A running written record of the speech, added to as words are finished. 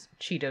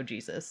Cheeto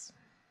Jesus.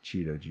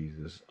 Cheeto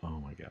Jesus. Oh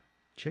my God.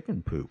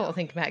 Chicken poop. I don't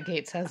think Matt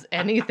Gaetz has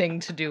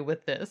anything to do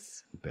with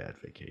this. Bad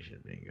vacation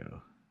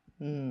bingo.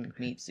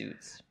 Meat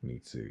suits.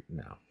 Meat suit.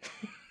 No.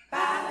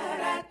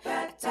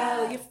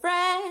 Tell your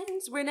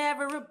friends we're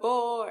never a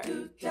bore.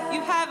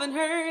 You haven't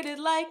heard it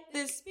like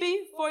this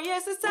before.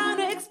 Yes, it's time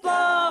to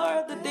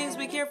explore the things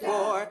we care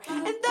for.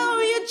 And though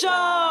your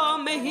jaw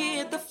may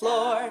hit the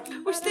floor,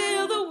 we're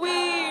still the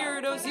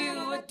weirdos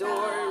you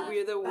adore.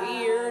 We're the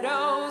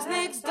weirdos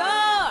next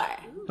door.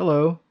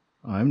 Hello,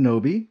 I'm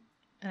No-B.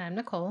 And I'm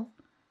Nichole.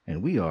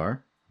 And we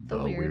are the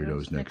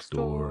Weirdos Next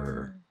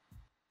Door.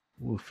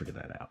 We'll figure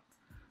that out.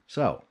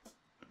 So,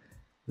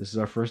 this is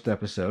our first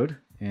episode,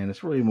 and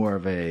it's really more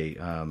of a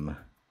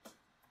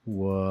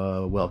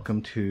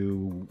welcome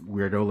to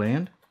Weirdo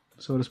Land,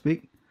 so to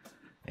speak.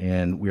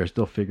 And we are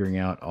still figuring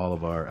out all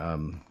of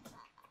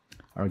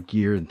our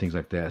gear and things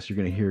like that. So you're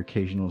going to hear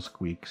occasional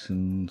squeaks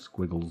and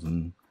squiggles,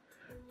 and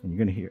you're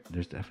going to hear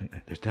there's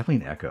definitely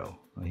an echo.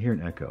 I hear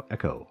an echo.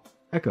 Echo.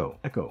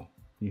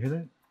 You hear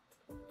that?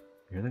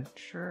 You hear that?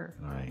 Sure.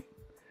 All right.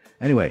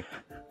 Anyway,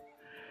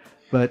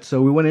 but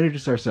so we want to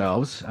introduce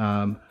ourselves.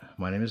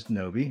 My name is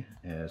No-B,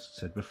 as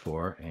said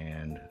before,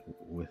 and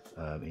with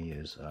me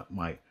is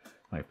my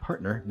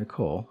partner,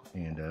 Nichole,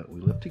 and we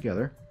live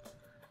together.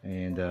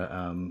 And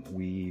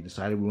we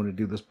decided we wanted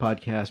to do this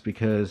podcast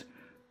because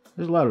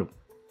there's a lot of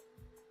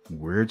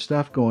weird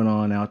stuff going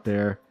on out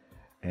there.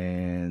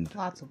 And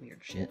lots of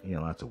weird shit. Yeah,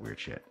 lots of weird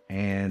shit.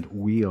 And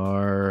we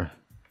are...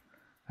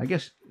 I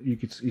guess you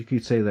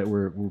could say that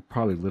we're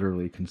probably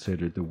literally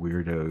considered the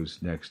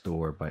weirdos next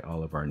door by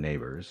all of our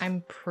neighbors.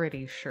 I'm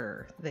pretty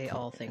sure they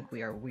all think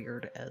we are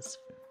weird as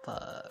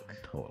fuck.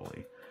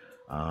 Totally.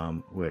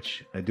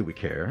 Which, do we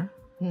care?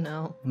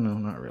 No. No,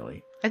 not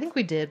really. I think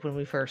we did when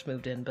we first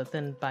moved in, but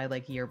then by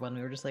like year one,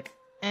 we were just like,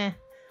 eh.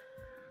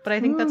 But I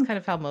think that's kind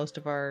of how most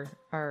of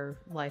our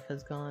life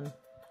has gone.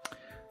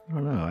 I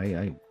don't know.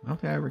 I don't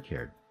think I ever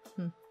cared.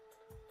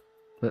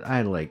 But I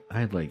had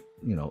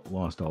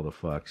lost all the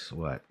fucks,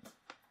 what?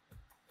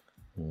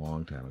 A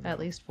long time ago. At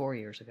least 4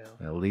 years ago.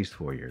 At least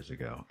 4 years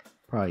ago.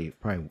 Probably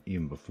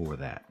even before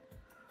that.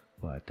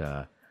 But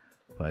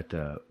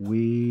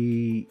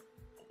we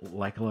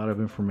like a lot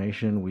of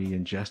information. We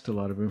ingest a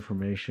lot of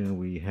information.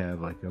 We have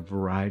like a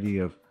variety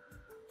of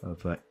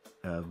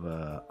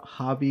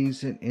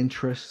hobbies and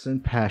interests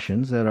and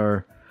passions that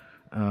are,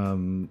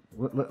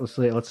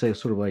 let's say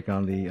sort of like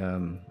on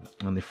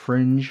the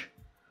fringe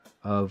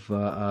of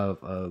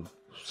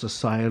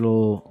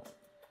societal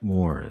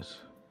mores.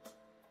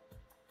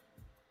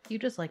 You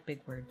just like big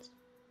words.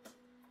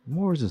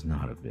 Mores is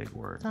not a big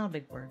word. It's not a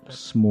big word, but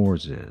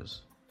s'mores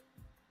is.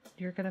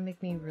 You're gonna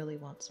make me really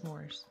want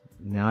s'mores.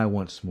 Now I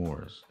want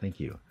s'mores.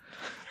 Thank you.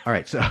 All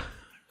right, so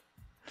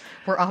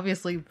we're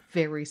obviously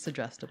very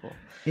suggestible.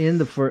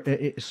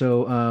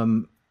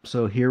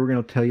 So here we're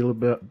going to tell you a little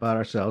bit about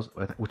ourselves,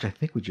 which I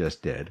think we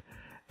just did.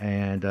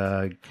 And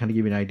kind of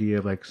give you an idea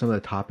of like some of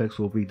the topics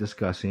we'll be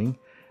discussing.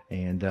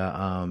 And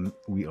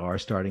we are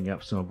starting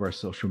up some of our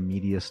social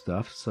media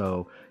stuff.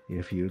 So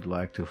if you'd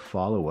like to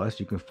follow us,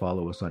 you can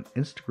follow us on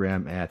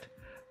Instagram at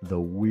the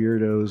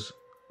Weirdos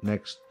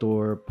Next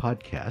Door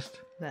Podcast.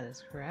 That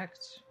is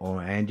correct.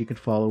 And you can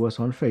follow us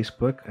on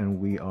Facebook, and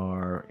we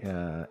are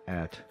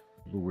at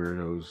the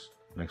Weirdos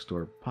Next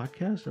Door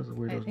Podcast. That's the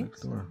Weirdos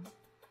Next Door. So.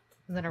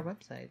 And then our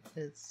website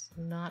is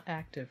not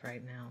active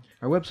right now.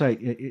 Our website,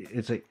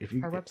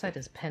 our website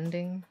is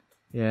pending.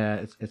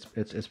 Yeah,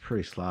 it's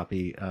pretty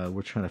sloppy.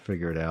 We're trying to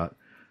figure it out.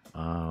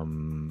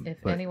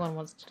 If anyone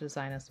wants to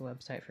design us a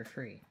website for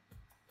free,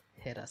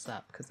 hit us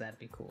up because that'd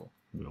be cool.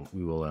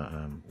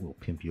 We'll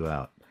pimp you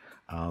out.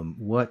 I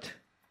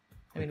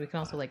mean, we can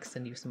also like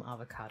send you some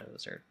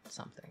avocados or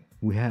something.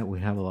 We have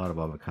a lot of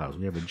avocados.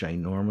 We have a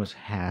ginormous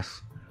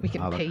Hass. We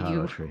can pay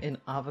you tree. In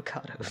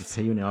avocados. We can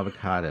pay you in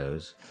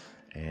avocados.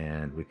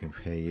 And we can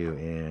pay you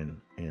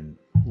in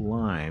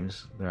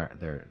limes.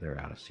 They're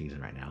out of season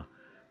right now,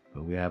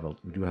 but we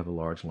do have a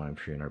large lime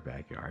tree in our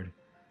backyard,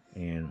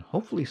 and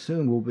hopefully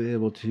soon we'll be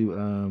able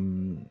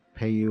to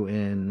pay you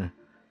in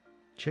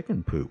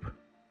chicken poop,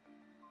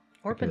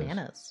 or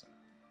bananas,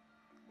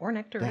 or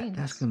nectarines.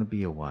 That's going to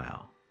be a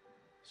while.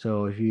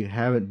 So if you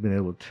haven't been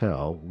able to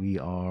tell, we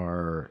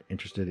are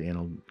interested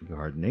in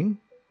gardening.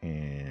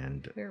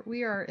 And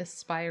we are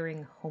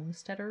aspiring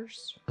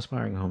homesteaders.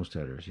 Aspiring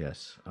homesteaders,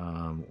 yes.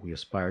 We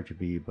aspire to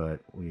be,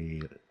 but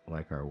we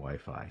like our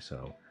Wi-Fi,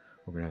 so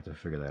we're gonna have to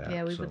figure that out.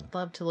 Yeah, we would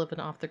love to live an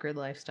off-the-grid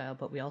lifestyle,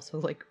 but we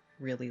also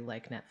really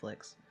like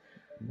Netflix.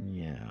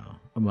 Yeah,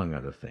 among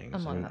other things.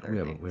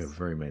 We have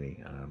very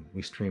many.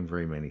 We stream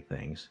very many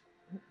things.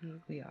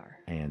 We are,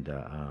 and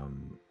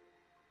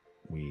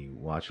we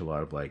watch a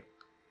lot of like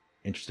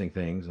interesting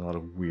things, a lot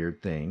of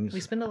weird things. We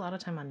spend a lot of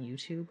time on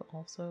YouTube,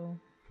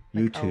 also.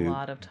 YouTube. A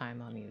lot of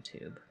time on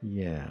YouTube.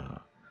 Yeah.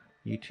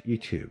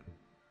 YouTube's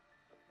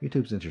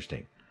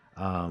interesting.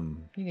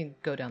 You can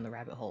go down the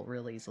rabbit hole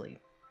real easily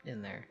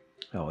in there.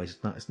 Oh,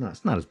 it's not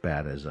as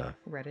bad as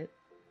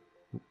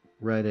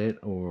Reddit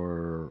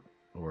or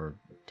or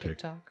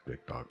TikTok.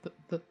 TikTok.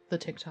 The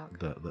TikTok.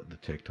 The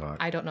TikTok.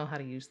 I don't know how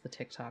to use the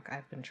TikTok.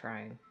 I've been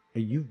trying.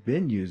 You've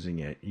been using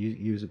it. You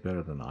use it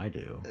better than I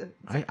do.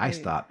 I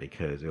stopped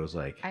because it was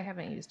like... I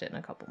haven't used it in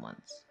a couple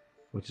months.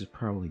 Which is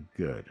probably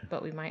good.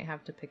 But we might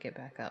have to pick it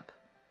back up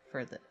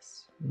for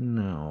this.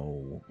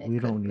 No, we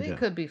don't need it. It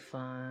could be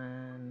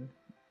fun.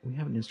 We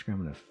have an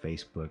Instagram and a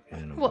Facebook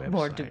and a what website.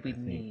 More do we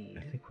need?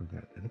 I think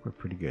we're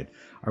pretty good.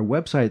 Our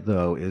website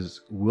though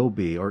is we're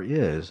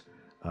the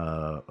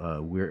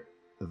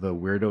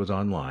Weirdos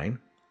Online.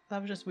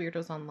 That was just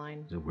Weirdos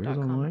Online. Is it Weirdos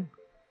Online?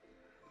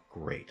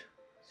 Great.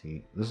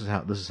 See, this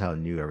is how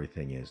new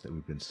everything is, that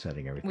we've been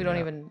setting everything We don't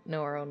up. even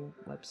know our own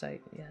website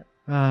yet.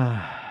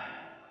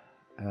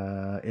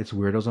 It's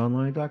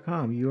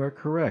weirdosonline.com. You are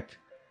correct.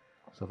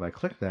 So if I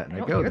click that and I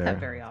go there, I don't hear that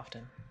very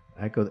often.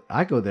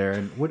 I go there,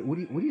 and what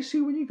do you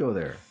see when you go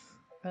there?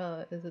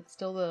 Is it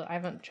still the? I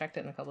haven't checked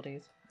it in a couple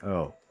days.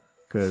 Oh,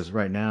 because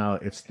right now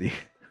it's the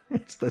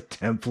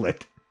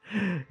template.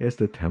 It's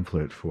the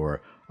template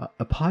for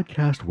a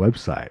podcast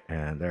website,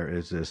 and there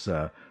is this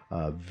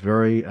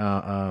very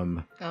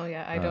Oh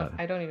yeah,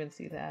 I don't even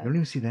see that. You don't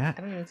even see that.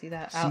 I don't even see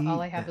that.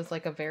 All I have is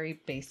like a very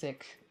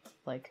basic,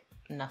 like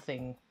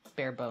nothing,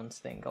 bare bones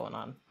thing going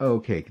on.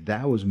 Okay,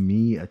 that was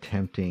me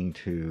attempting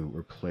to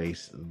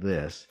replace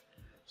this.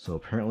 So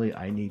apparently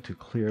I need to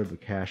clear the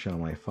cache on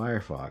my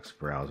Firefox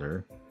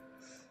browser.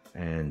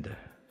 And...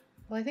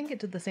 Well, I think it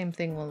did the same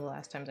thing one of the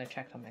last times I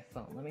checked on my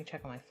phone. Let me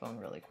check on my phone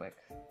really quick.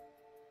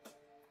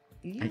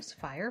 You use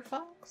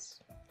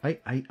Firefox? I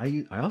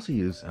also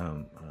use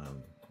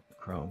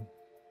Chrome.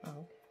 Oh,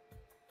 okay.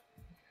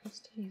 Who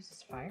still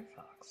uses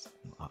Firefox?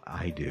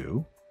 I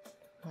do.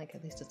 Like,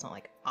 at least it's not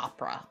like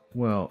Opera.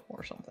 Well,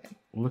 or something.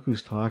 Look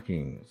who's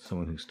talking.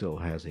 Someone who still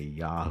has a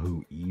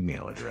Yahoo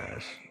email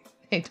address.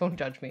 Hey, don't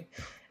judge me.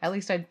 At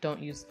least I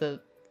don't use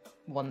the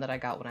one that I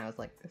got when I was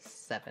like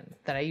 7.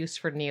 That I used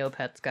for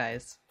Neopets,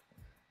 guys.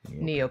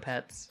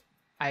 Neopets.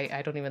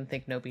 I don't even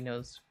think No-B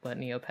knows what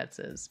Neopets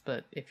is,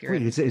 but if you're...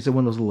 Wait, is it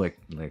one of those little,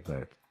 like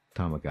the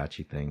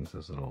Tamagotchi things?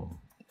 Those little...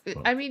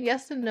 I mean,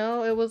 yes and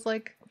no. It was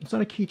like... It's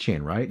on a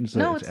keychain, right? It's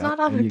not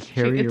on a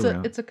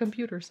keychain. It's a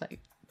computer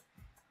site.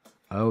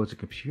 Oh, it's a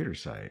computer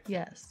site.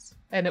 Yes.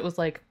 And it was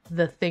like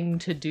the thing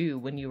to do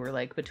when you were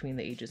like between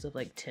the ages of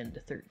like 10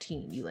 to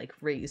 13. You like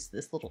raised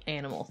this little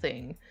animal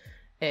thing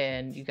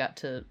and you got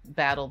to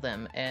battle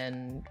them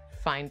and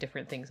find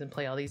different things and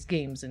play all these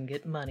games and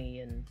get money.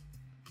 And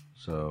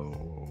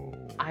so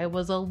I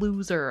was a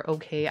loser.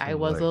 Okay. I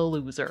was a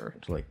loser.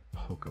 It's like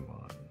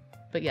Pokemon.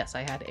 But yes,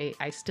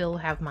 I still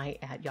have my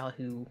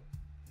 @Yahoo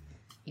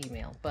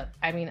email, but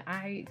I mean,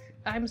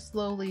 I'm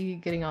slowly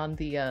getting on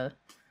the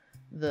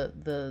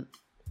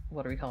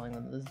what are we calling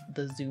them?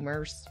 The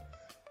Zoomers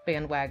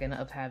bandwagon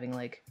of having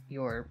like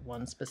your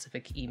one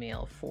specific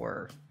email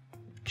for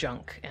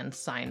junk and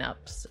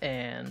signups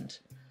and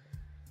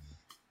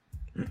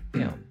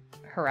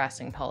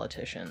harassing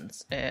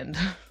politicians. And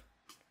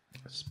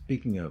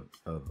speaking of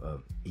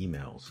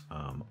emails,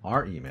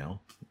 our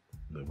email,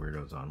 the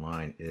Weirdos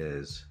Online,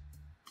 is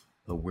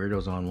the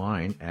Weirdos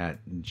Online at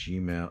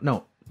Gmail.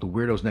 No, the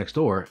Weirdos Next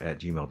Door at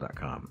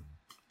gmail.com.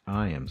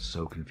 I am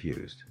so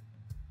confused.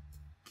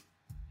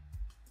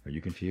 Are you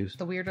confused?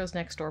 The Weirdos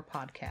Next Door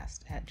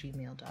podcast at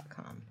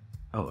gmail.com.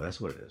 Oh, that's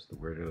what it is. The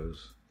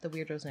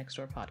Weirdos Next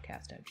Door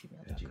podcast at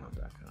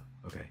gmail.com.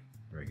 Okay,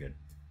 very good.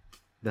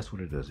 That's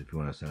what it is. If you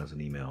want to send us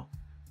an email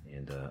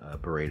and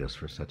berate us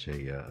for such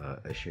a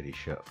shitty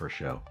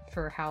show.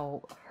 For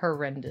how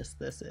horrendous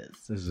this is.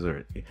 This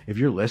is if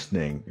you're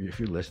listening,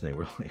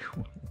 we're like,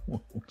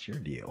 what's your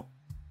deal?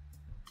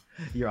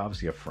 You're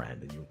obviously a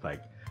friend, and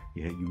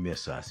you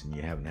miss us, and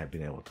you haven't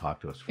been able to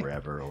talk to us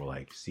forever or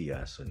like see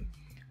us, and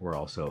we're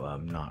also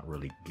not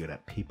really good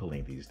at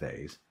peopling these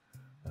days.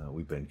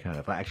 We've been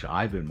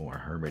I've been more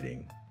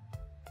hermiting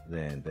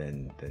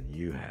than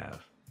you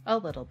have. A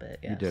little bit,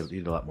 yes. You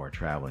did a lot more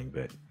traveling,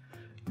 but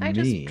I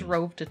just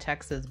drove to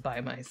Texas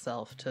by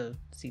myself to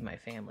see my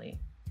family.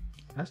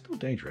 That's still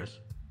dangerous.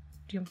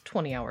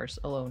 20 hours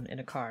alone in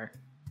a car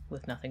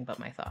with nothing but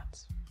my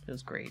thoughts. It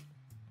was great.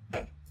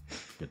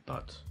 Good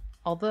thoughts.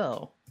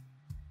 Although,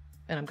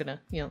 and I'm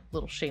gonna,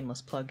 little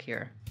shameless plug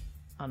here,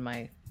 on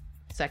my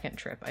second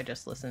trip, I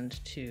just listened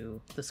to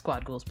the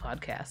Squad Ghouls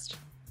podcast.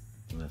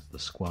 That's the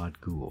Squad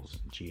Ghouls,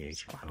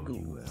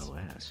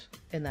 GHOULS.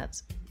 And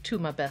that's two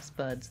of my best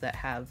buds that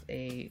have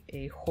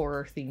a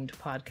horror-themed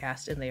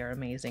podcast, and they are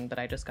amazing. But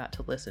I just got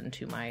to listen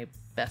to my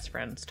best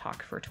friends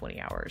talk for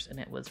 20 hours, and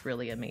it was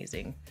really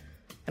amazing.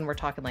 And we're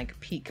talking like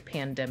peak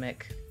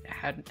pandemic,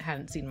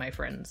 hadn't seen my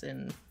friends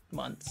in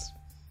months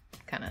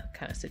kind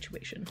of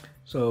situation.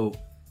 So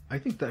I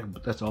think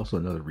that's also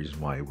another reason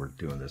why we're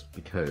doing this,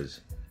 because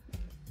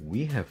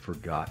we have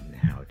forgotten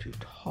how to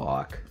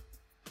talk.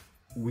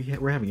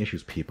 We're having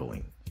issues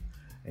peopling,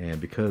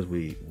 and because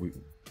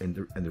and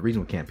the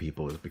reason we can't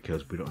people is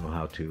because we don't know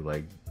how to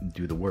like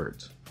do the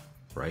words,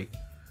 right?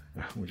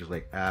 We're just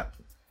like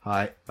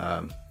hi,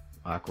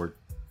 awkward.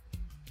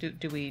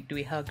 Do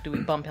we hug? Do we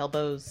bump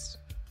elbows?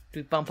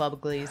 Do we bump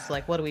uglies?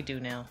 Like, what do we do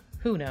now?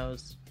 Who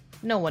knows?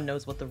 No one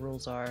knows what the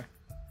rules are.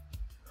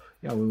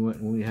 Yeah, we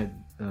went when we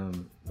had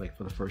like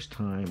for the first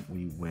time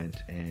we went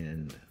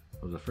and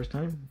was the first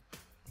time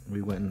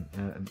we went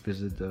and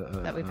visited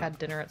that we've had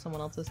dinner at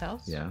someone else's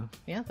house.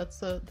 Yeah, that's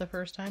the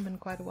first time in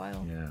quite a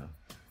while. Yeah,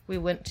 we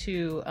went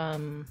to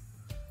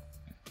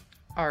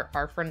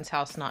our friend's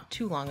house not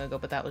too long ago,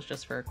 but that was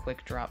just for a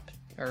quick drop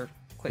or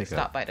quick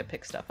stop by to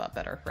pick stuff up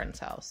at our friend's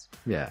house.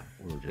 Yeah,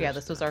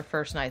 this was our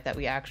first night that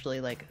we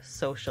actually like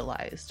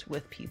socialized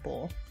with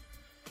people,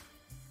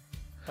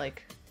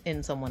 like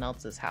in someone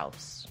else's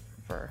house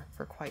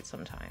for quite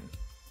some time.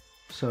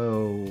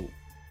 So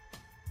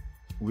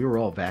we were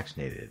all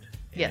vaccinated.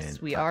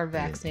 Yes, we are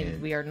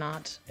vaccinated. We are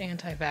not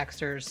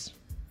anti-vaxxers.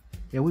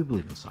 Yeah, we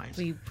believe in science.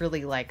 We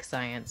really like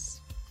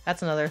science.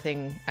 That's another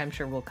thing I'm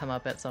sure will come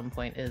up at some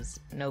point is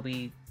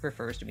No-B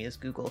refers to me as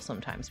Google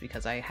sometimes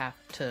because I have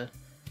to,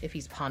 if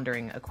he's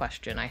pondering a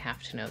question, I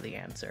have to know the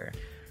answer.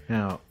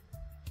 Now,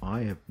 I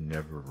have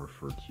never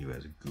referred to you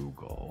as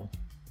Google,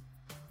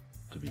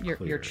 to be clear.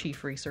 Your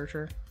chief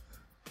researcher?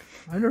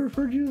 I never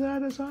referred to you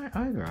that as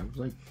either. I was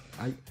like,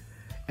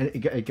 and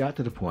it got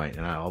to the point,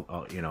 and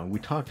I'll we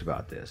talked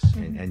about this,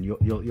 and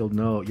you'll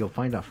know, you'll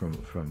find out from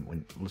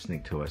when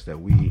listening to us that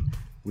we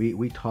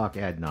talk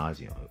ad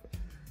nauseum.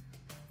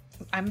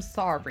 I'm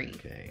sorry.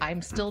 Okay.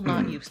 I'm still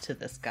not used to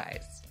this,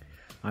 guys.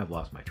 I've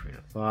lost my train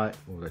of thought.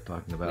 What was I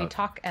talking about? We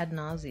talk ad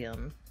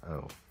nauseum.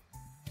 Oh,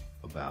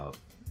 about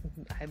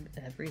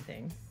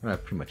everything.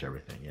 Pretty much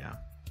everything. Yeah.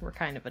 We're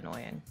kind of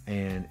annoying.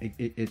 And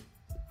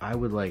I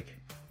would like.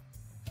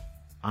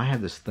 I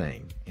have this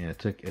thing, and it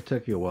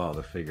took you a while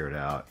to figure it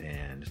out,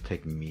 and it's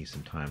taking me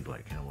some time to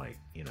like kind of like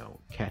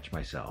catch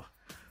myself.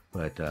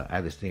 But I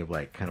have this thing of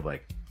like kind of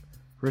like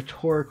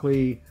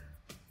rhetorically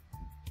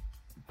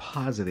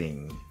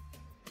positing.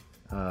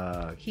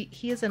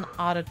 He is an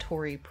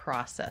auditory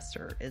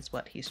processor, is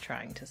what he's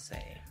trying to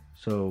say.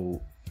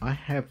 So I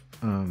have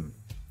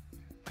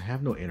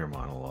no inner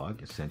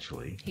monologue.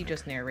 Essentially, he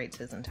just narrates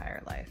his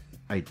entire life.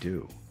 I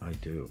do.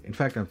 In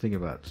fact, I'm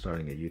thinking about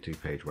starting a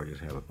YouTube page where I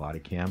just have a body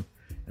cam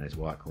and I just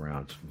walk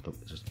around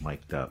just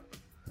mic'd up.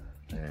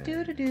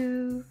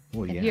 Do.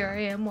 Well, yeah. And here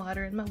I am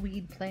watering my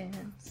weed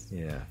plants.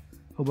 Yeah.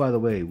 Oh, by the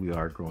way, we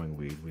are growing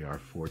weed. We are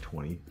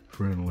 420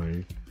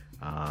 friendly.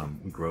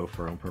 We grow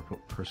for our own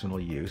personal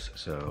use,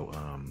 so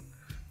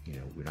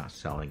we're not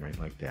selling or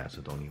anything like that.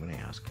 So don't even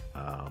ask.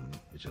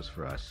 It's just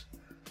for us.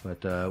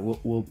 But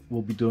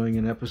we'll be doing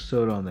an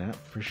episode on that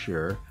for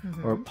sure,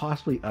 or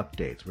possibly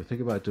updates. We're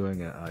thinking about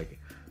doing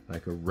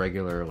like a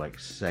regular like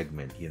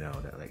segment,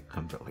 that like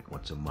comes out like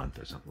once a month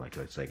or something like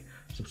that. It's like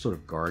some sort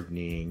of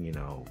gardening,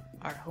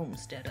 Our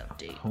homestead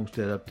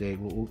update.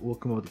 We'll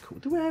come up with a cool.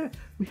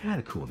 We had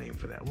a cool name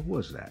for that. What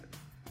was that?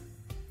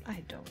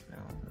 I don't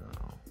know.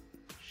 Oh,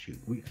 shoot,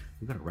 we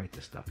got to write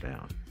this stuff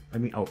down. I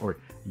mean, or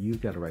you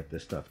got to write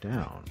this stuff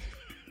down.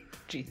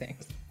 Gee,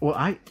 thanks. Well,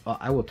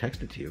 I will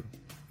text it to you.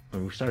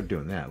 When we started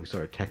doing that, we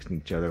started texting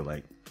each other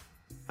like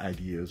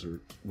ideas or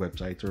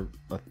websites or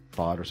a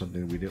thought or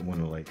something that we didn't want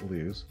to like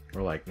lose.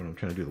 Or like when I'm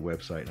trying to do the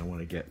website and I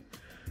want to get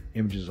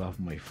images off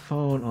my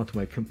phone onto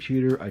my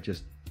computer, I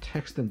just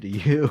text them to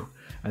you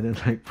and then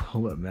like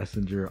pull up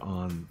Messenger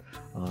on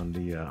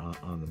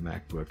the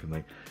MacBook, and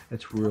like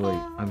it's really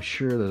I'm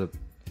sure that.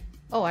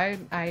 Oh,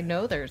 I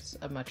know there's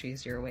a much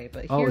easier way,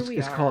 but here we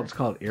are. It's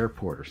called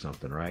Airport or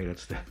something, right?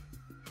 It's the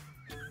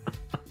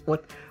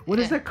What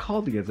is that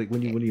called again? It's like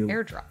when you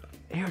airdrop.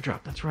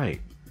 Airdrop. That's right.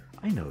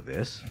 I know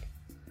this.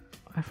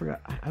 I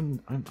forgot.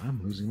 I'm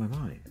losing my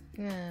mind.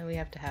 Yeah, we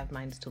have to have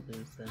minds to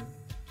lose then.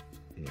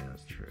 Yeah,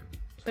 that's true.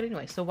 But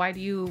anyway, so why do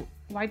you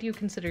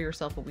consider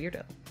yourself a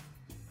weirdo?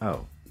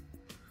 Oh,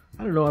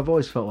 I don't know. I've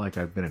always felt like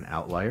I've been an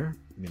outlier.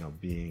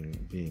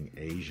 Being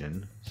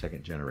Asian,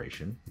 second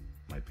generation.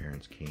 My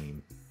parents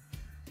came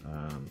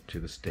to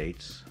the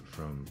States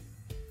from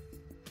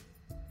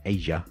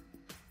Asia.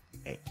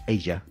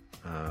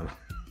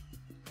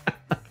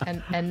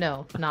 And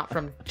no, not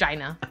from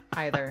China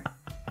either.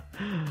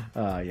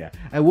 Yeah,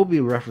 I will be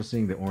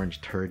referencing the orange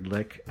turd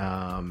lick.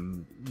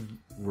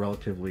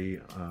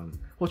 Relatively,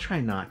 we'll try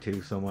not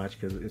to so much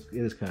because it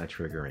is kind of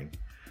triggering.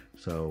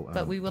 So,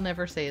 but we will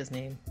never say his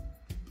name.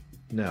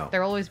 No,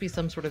 there will always be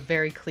some sort of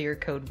very clear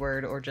code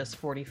word, or just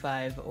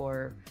 45,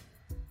 or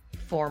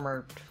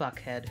former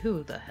fuckhead.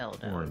 Who the hell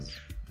knows?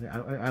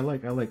 Orange. I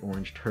like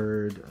orange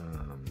turd.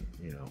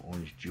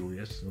 Orange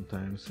Julius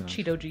sometimes.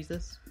 Cheeto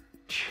Jesus.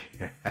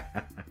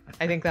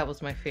 I think that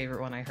was my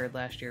favorite one I heard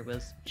last year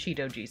was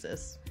Cheeto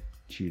Jesus.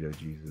 Cheeto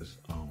Jesus.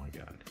 Oh my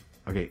god.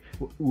 Okay,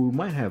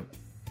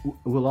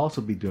 we'll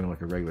also be doing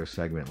like a regular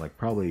segment, like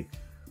probably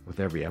with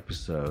every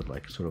episode,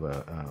 like sort of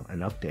an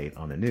update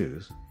on the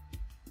news.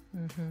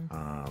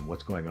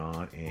 What's going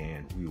on,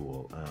 and we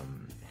will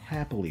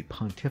happily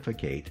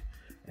pontificate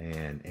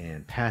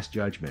and pass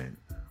judgment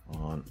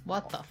on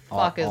what the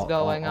fuck is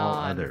going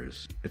on.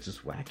 Others. It's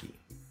just wacky.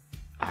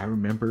 I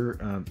remember,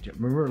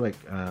 like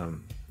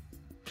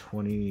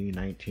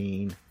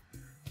 2019.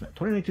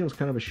 2019 was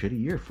kind of a shitty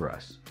year for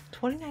us.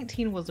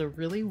 2019 was a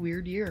really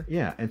weird year.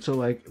 Yeah, and so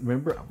like,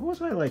 remember, what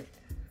was I like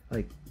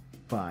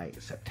by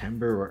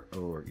September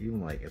or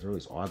even like as early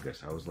as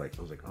August, I was like,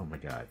 oh my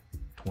God,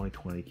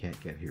 2020 can't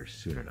get here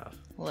soon enough.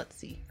 Well, let's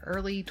see.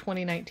 Early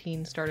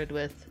 2019 started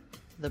with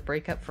the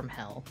breakup from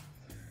hell.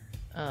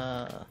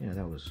 Yeah,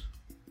 that was.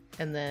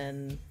 And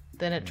then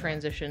it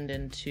transitioned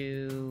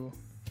into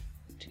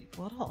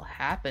what all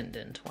happened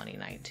in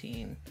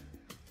 2019.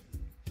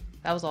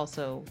 That was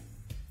also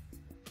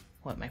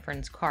my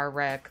friend's car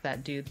wreck,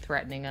 that dude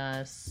threatening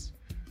us.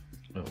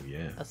 Oh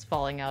yeah. Us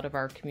falling out of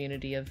our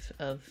community of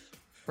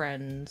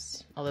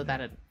friends.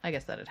 Although I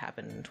guess that had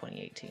happened in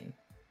 2018.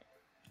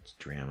 It's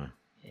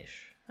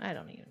drama-ish. I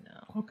don't even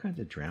know. All kinds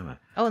of drama.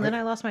 Oh, and then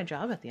I lost my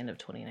job at the end of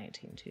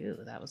 2019 too.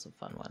 That was a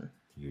fun one.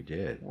 You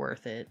did.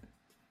 Worth it.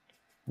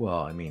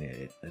 Well, I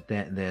mean,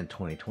 then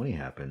 2020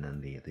 happened,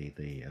 and the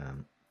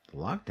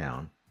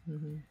lockdown,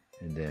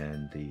 and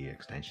then the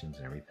extensions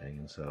and everything,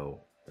 and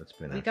so that's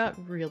been. We got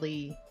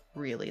really,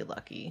 really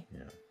lucky.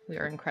 Yeah. We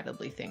are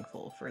incredibly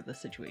thankful for the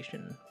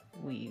situation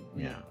we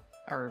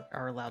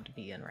are allowed to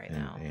be in right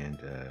now, and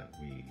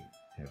we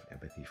have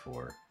empathy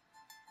for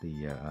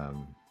the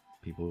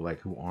people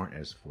who aren't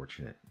as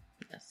fortunate.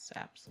 Yes,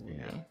 absolutely.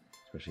 Yeah,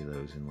 especially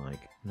those in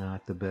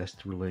not the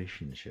best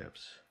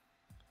relationships.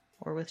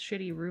 Or with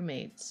shitty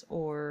roommates,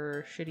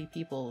 or shitty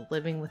people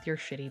living with your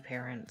shitty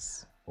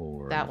parents.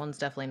 Or that one's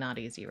definitely not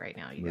easy right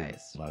now, you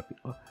guys. A lot of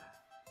people.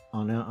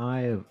 Oh, now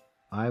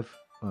I've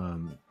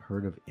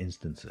heard of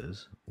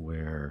instances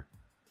where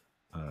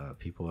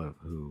people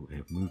who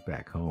have moved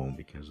back home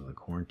because of the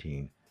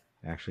quarantine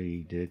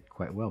actually did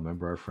quite well.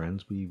 Remember our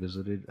friends we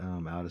visited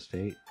out of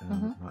state,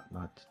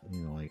 not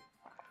a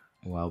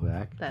while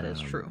back. That is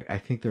true. I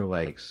think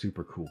they're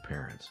super cool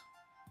parents.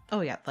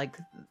 Oh yeah,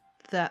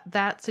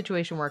 that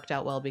situation worked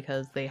out well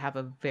because they have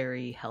a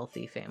very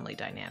healthy family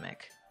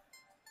dynamic.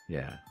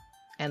 Yeah.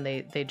 And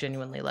they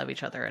genuinely love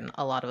each other, and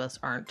a lot of us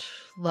aren't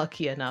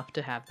lucky enough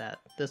to have that.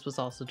 This was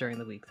also during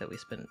the week that we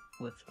spent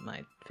with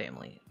my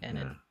family, and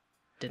it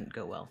didn't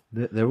go well.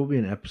 There will be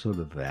an episode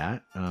of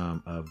that,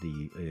 of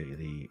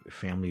the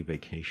family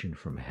vacation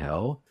from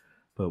hell,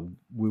 but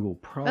we will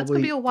probably... That's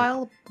going to be a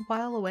while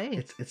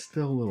away. It's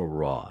still a little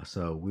raw,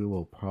 so we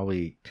will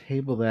probably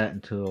table that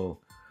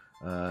until...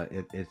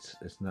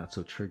 it's not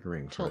so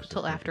triggering for us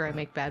till after I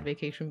make bad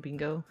vacation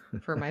bingo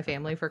for my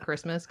family for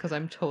Christmas, because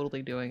I'm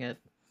totally doing it.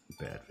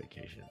 Bad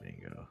vacation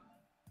bingo.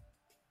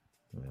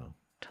 Well,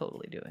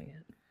 totally doing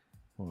it.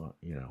 Well,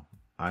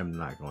 I'm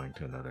not going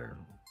to another.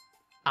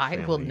 I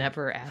will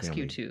never ask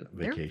you to.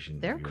 Vacation.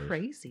 They're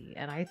crazy,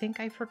 and I think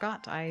I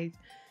forgot. I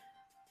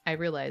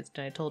realized,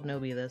 and I told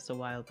No-B this a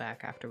while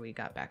back after we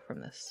got back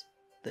from this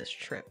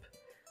trip.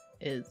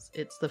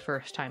 It's the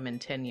first time in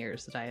 10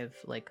 years that I have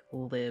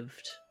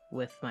lived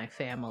with my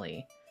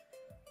family,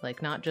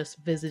 not just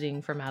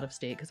visiting from out of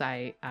state, because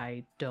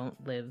I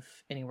don't live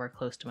anywhere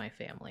close to my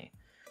family.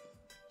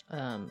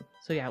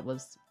 So yeah, it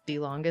was the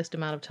longest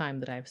amount of time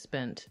that I've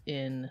spent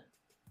in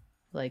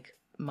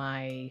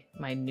my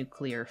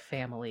nuclear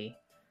family,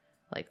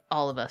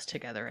 all of us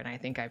together, and I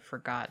think I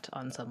forgot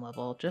on some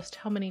level just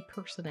how many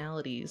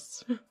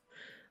personalities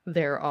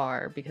there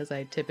are, because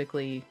I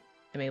typically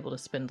am able to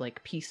spend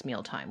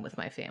piecemeal time with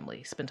my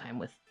family, spend time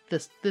with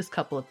this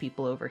couple of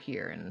people over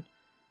here and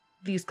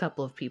these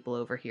couple of people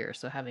over here,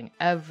 so having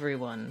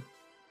everyone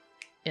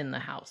in the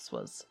house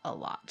was a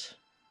lot.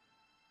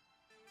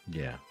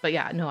 Yeah. But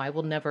yeah, no, I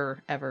will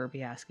never, ever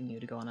be asking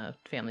you to go on a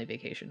family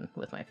vacation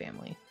with my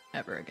family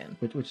ever again.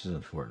 Which is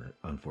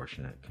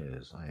unfortunate,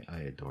 because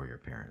I adore your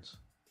parents.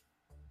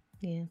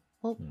 Yeah.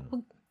 Well,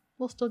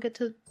 we'll still get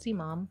to see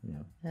Mom.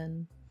 Yeah.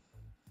 And...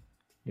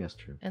 Yes,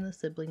 true. And the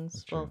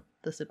siblings. Well,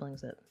 the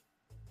siblings that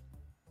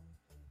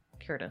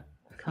care to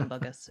come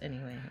bug us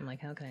anyway. I'm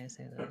how can I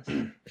say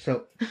this?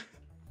 So...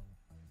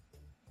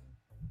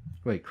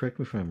 Wait, correct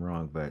me if I'm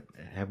wrong, but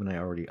haven't I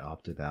already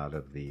opted out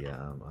of the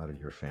out of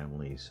your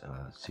family's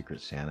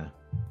Secret Santa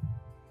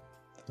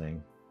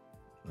thing?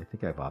 I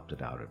think I've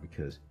opted out of it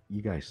because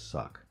you guys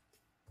suck.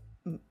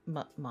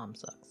 Mom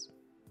sucks.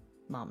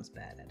 Mom's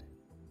bad at it.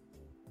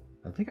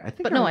 I think.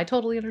 But no, I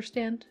totally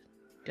understand.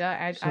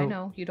 I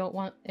know you don't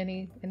want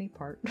any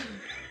part.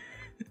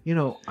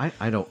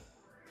 I don't.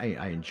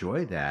 I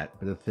enjoy that,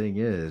 but the thing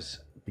is,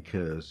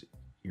 because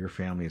your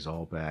family is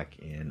all back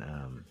in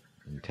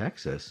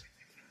Texas.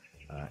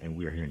 And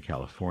we're here in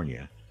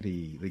California.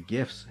 The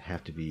gifts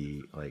have to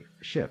be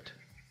shipped.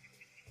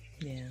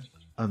 Yeah.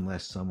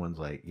 Unless someone's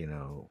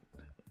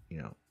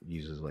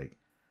uses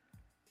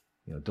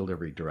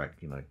delivery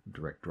direct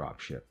drop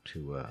ship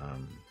to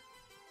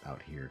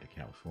out here to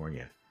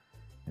California.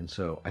 And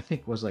so I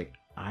think it was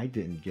I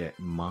didn't get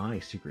my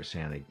Secret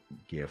Santa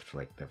gift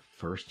the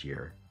first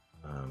year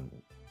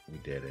we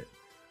did it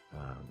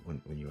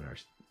when you and I were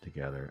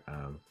together.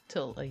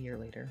 Till a year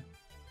later.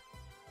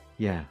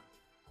 Yeah.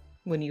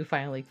 When you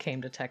finally came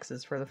to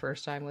Texas for the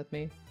first time with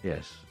me?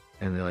 Yes.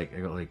 And they're I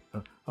go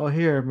oh,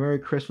 here, Merry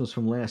Christmas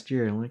from last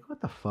year. And I'm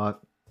what the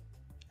fuck?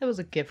 It was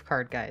a gift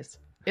card, guys.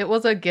 It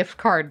was a gift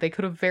card. They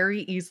could have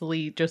very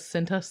easily just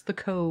sent us the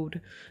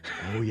code.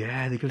 Oh,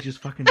 yeah. They could have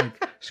just fucking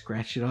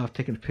scratched it off,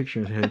 taken a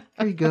picture and said,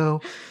 here you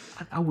go.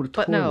 I would have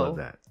totally loved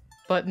that.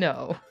 But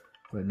no.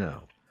 But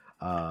no.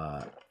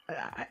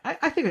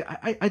 I think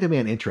I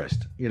demand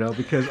interest,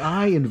 because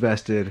I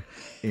invested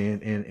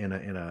in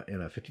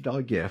a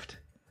 $50 gift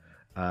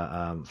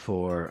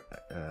for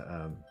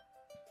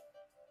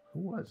who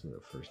was the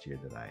first year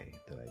that I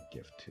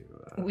gift to?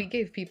 We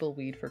gave people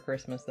weed for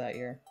Christmas that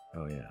year.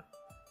 Oh yeah.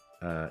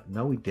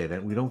 No, we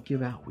didn't. We don't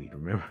give out weed.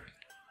 Remember?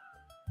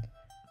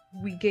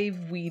 We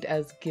gave weed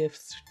as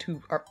gifts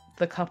to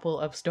the couple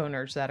of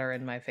stoners that are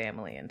in my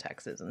family in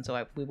Texas, and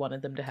so we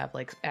wanted them to have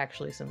like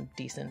actually some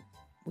decent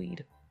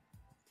weed.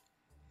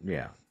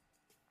 Yeah,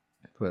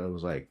 but it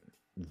was like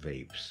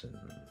vapes and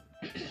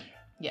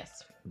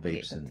yes,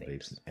 vapes and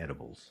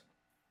edibles.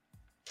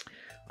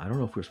 I don't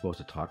know if we're supposed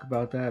to talk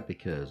about that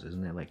because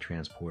isn't that like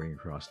transporting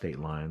across state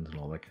lines and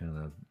all that kind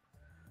of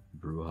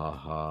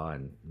brouhaha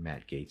and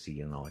Matt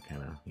Gatesy and all that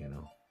kind of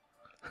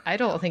I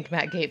don't think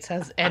Matt Gates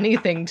has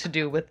anything to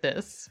do with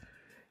this.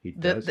 He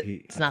does.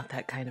 It's not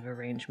that kind of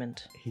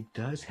arrangement. He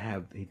does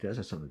have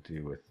something to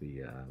do with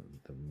the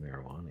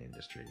marijuana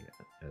industry,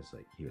 as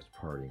like he was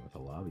partying with a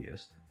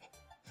lobbyist.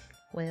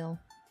 Well,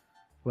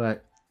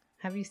 but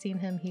have you seen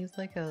him? He's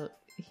like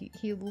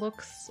he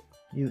looks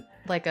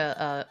like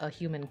a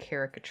human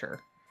caricature.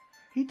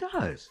 He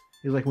does.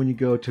 He's like when you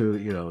go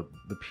to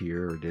the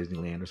Pier or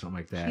Disneyland or something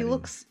like that. He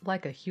looks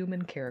like a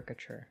human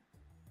caricature.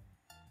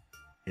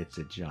 It's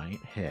a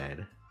giant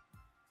head.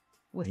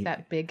 With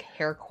that big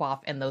hair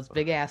coif and those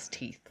big ass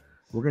teeth.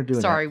 We're gonna do.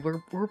 Sorry,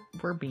 we're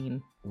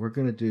mean. We're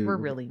gonna do. We're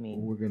really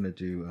mean. We're gonna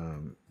do.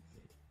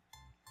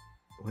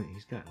 Wait,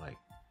 he's got like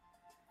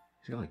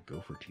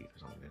gopher teeth or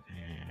something.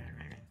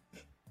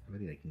 I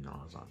bet he like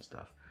gnaws on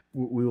stuff.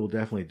 We will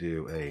definitely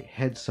do a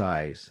head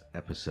size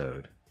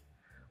episode.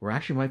 Or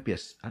actually, might be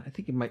I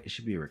think it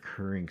should be a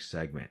recurring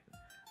segment.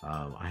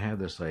 I have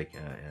this like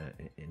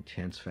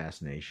intense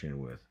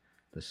fascination with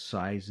the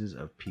sizes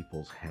of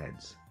people's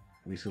heads.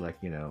 We see like,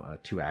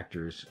 two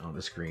actors on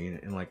the screen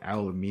and like, I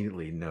will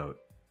immediately note,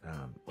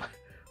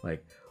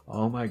 like,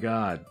 oh my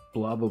God,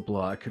 blah, blah,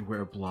 blah. I could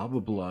wear blah, blah,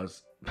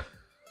 blah's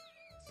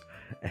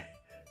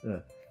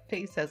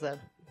face has a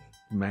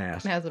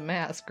mask.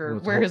 Or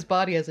wear his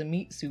body as a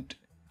meat suit.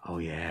 Oh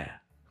yeah.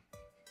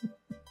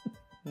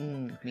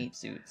 Meat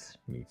suits.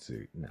 Meat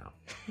suit. No.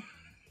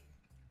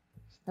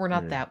 We're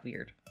not that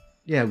weird.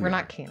 Yeah. We're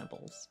not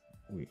cannibals.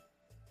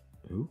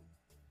 Who?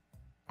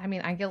 I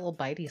mean, I get a little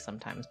bitey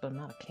sometimes, but I'm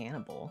not a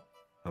cannibal.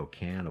 Oh,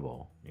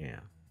 cannibal. Yeah.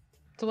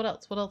 So what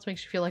else? What else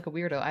makes you feel like a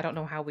weirdo? I don't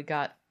know how we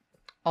got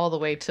all the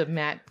way to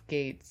Matt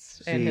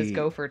Gates and his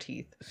gopher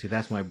teeth. See,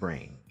 that's my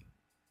brain.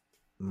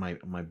 My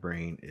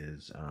brain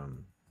is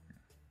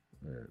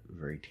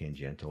very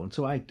tangential. And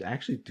so I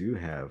actually do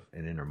have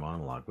an inner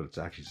monologue, but it's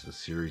actually just a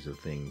series of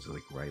things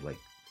like where I like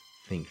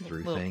think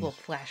through things. Little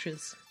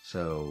flashes.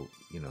 So,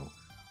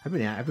 I've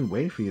been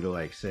waiting for you to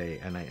like say,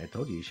 and I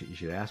told you you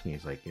should ask me.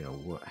 It's like,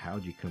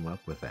 how'd you come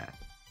up with that?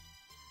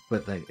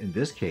 But like in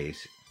this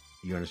case,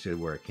 you understood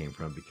where it came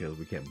from because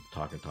we kept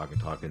talking,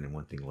 and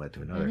one thing led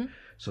to another. Mm-hmm.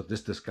 So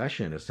this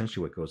discussion,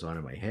 essentially what goes on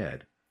in my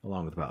head,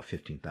 along with about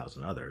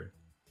 15,000 other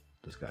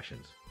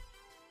discussions.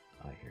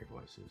 I hear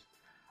voices.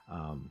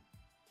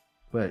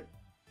 But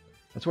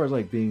as far as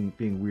like being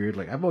weird,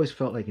 like I've always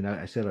felt like,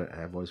 I said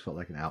I've always felt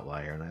like an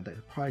outlier, and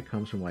that probably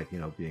comes from like,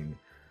 being,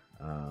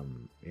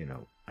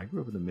 I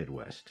grew up in the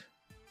Midwest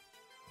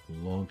a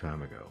long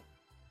time ago,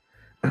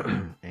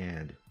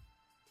 and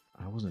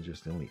I wasn't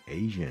just the only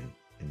Asian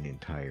in the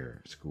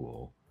entire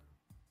school.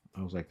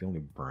 I was like the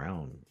only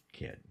brown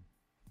kid.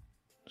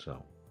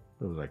 So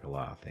there was like a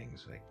lot of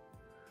things like,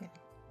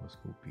 let's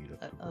go beat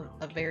up the brown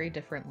a kid. Very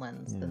different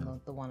lens than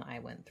the one I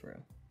went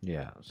through.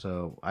 Yeah,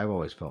 so I've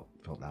always felt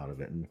out of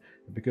it, and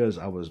because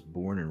I was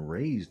born and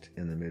raised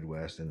in the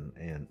Midwest,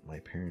 and my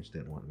parents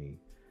didn't want me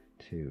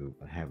to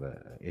have an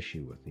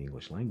issue with the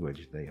English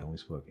language. They only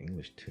spoke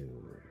English to me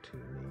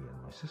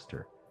and my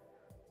sister,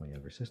 my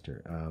younger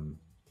sister.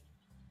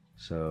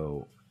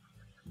 So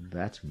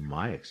that's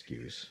my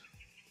excuse.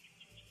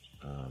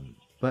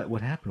 But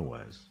what happened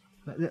was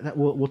that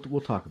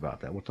we'll talk about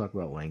that. We'll talk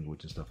about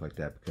language and stuff like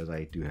that because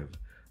I do have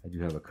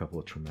a couple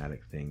of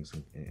traumatic things,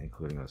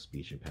 including a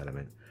speech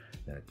impediment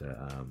that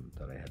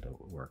I had to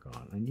work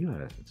on. And you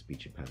had a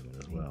speech impediment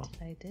as well.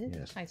 I did.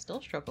 Yes. I still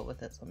struggle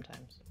with it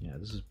sometimes. Yeah,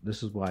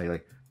 this is why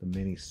like the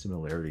many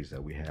similarities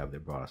that we have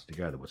that brought us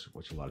together,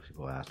 which a lot of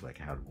people ask, like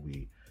how do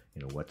we,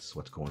 what's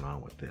going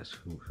on with this?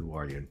 Who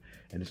are you?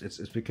 And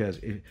it's because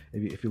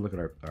if you look at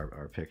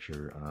our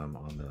picture on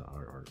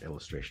our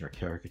illustration, our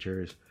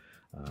caricatures,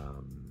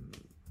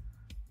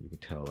 you can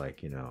tell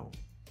like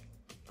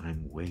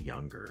I'm way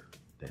younger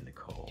than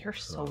Nichole. You're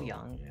so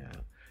young. Yeah.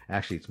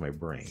 Actually, it's my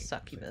brain.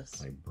 Succubus.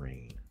 It's my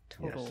brain.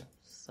 Total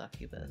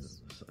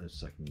succubus. It's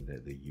sucking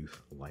the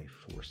youth life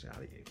force out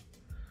of you.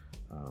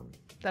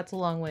 That's a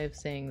long way of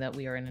saying that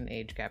we are in an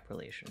age gap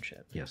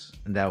relationship. Yes.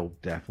 And that will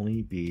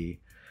definitely be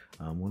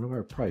one of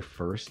our probably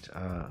first...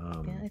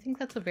 yeah, I think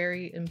that's a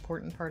very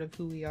important part of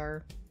who we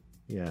are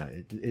Yeah,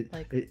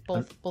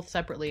 both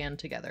separately and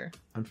together.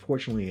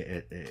 Unfortunately,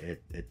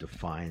 it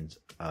defines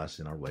us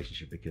in our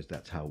relationship because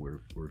that's how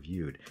we're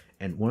viewed.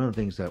 And one of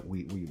the things that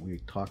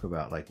we talk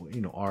about, like, you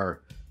know,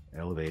 our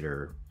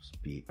elevator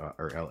speed,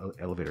 our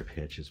elevator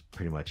pitch is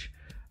pretty much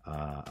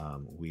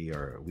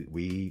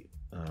we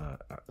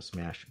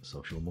smash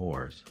social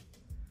mores.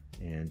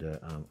 And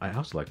I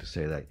also like to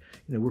say that,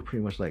 you know, we're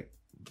pretty much like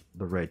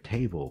the red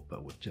table,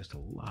 but with just a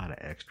lot of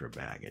extra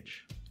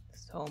baggage.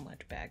 So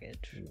much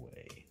baggage.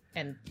 Way.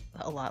 And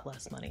a lot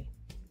less money.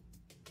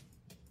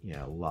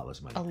 Yeah, a lot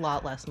less money. A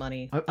lot less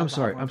money. I'm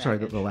sorry.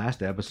 The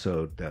last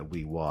episode that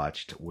we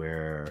watched,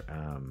 where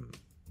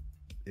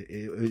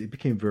it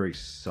became very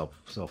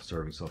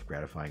self-serving,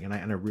 self-gratifying, and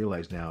I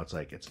realize now it's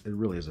like it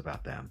really is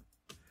about them,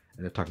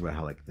 and they're talking about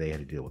how, like, they had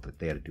to deal with it,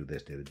 they had to do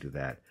this, they had to do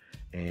that,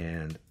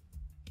 and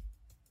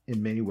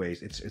in many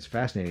ways it's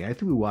fascinating. I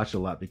think we watched a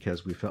lot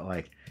because we felt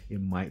like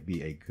it might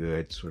be a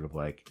good sort of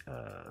like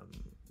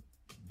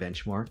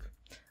benchmark.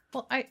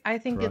 Well, I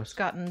think it's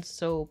gotten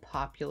so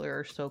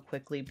popular so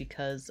quickly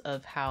because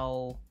of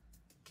how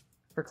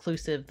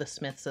reclusive the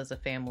Smiths as a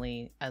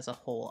family as a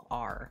whole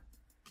are.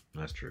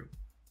 That's true.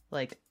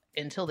 Like,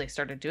 until they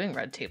started doing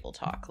Red Table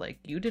Talk, like,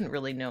 you didn't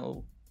really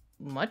know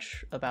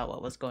much about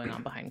what was going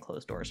on behind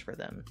closed doors for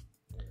them.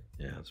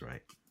 Yeah, that's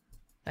right.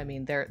 I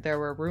mean, there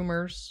were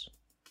rumors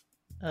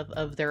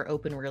of their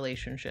open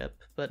relationship,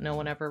 but no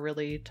one ever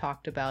really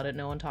talked about it.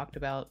 No one talked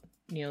about,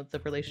 you know,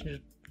 the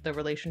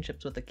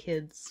relationships with the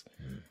kids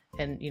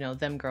and, you know,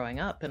 them growing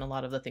up and a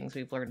lot of the things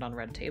we've learned on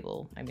Red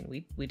Table. I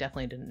mean, we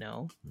definitely didn't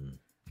know.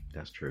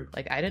 That's true.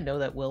 Like, I didn't know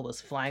that Will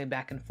was flying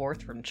back and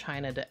forth from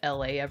China to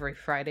LA every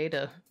Friday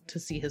to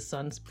see his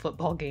son's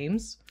football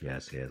games.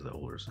 Yes, he has an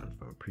older son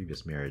from a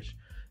previous marriage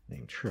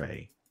named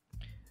Trey.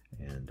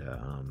 And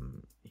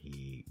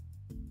he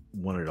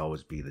wanted to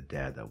always be the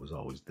dad that was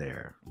always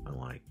there,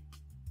 unlike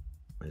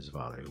his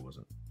father, who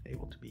wasn't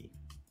able to be.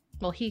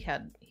 Well, he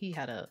had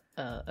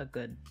a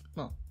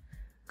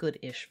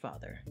good-ish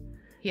father.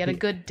 He had a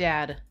good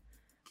dad,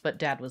 but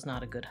dad was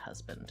not a good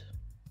husband.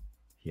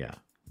 Yeah.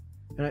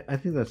 And I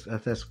think that's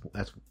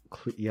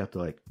you have to,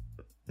 like,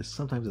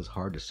 sometimes it's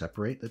hard to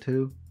separate the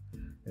two.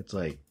 It's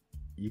like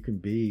you can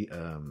be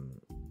a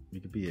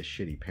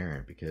shitty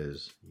parent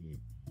because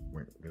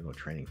there's no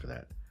training for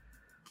that.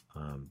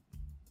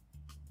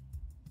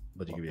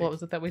 But you can be what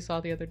was it that we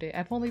saw the other day?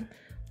 I've only,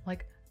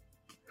 like,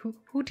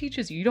 who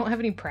teaches you? You don't have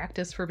any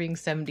practice for being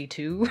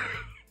 72.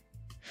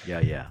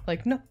 Yeah.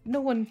 Like, no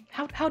one.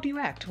 How do you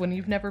act when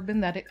you've never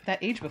been that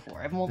age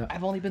before? I've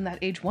only been that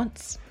age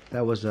once.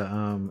 That was that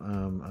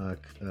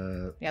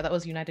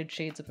was United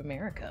Shades of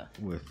America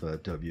with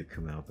W.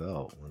 Kamau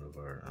Bell, one of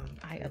our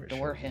I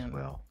adore him. As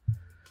well.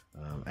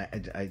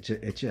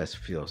 It just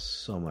feels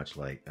so much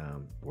like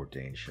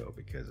Bourdain's show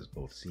because it's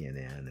both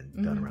CNN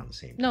and done around the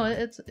same time. No,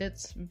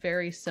 it's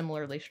very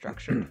similarly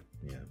structured.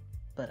 Yeah,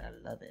 but I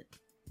love it.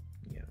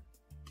 Yeah.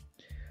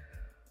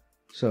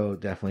 So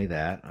definitely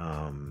that.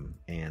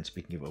 And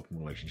speaking of open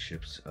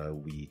relationships,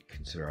 we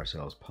consider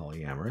ourselves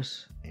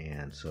polyamorous,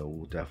 and so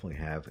we'll definitely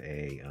have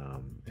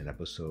an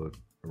episode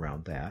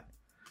around that.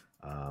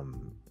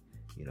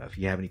 You know, if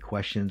you have any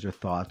questions or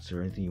thoughts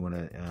or anything you want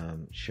to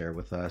share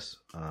with us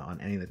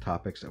on any of the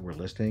topics that we're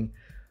listing,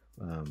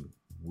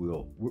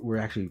 we're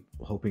actually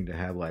hoping to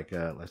have like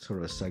sort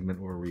of a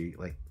segment where we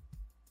like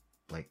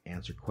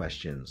answer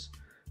questions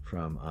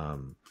from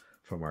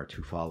our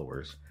two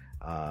followers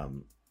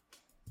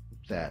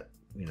that,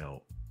 you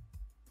know,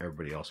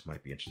 everybody else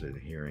might be interested in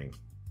hearing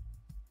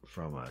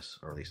from us,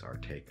 or at least our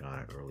take on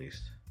it, or at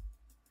least,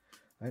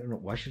 I don't know,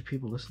 why should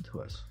people listen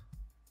to us?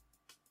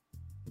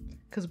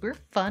 Because we're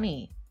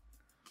funny.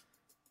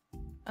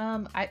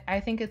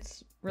 I think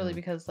it's really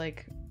because,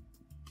 like,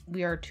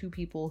 we are two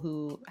people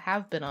who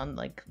have been on,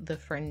 like, the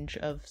fringe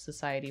of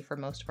society for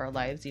most of our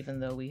lives, even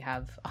though we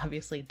have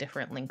obviously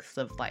different lengths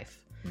of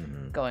life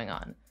going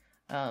on.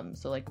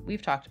 So, like,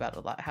 we've talked about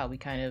a lot how we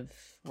kind of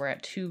we're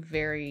at two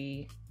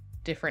very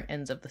different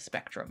ends of the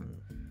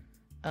spectrum.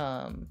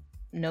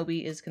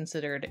 No-B is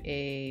considered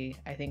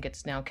I think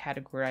it's now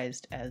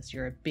categorized as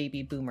you're a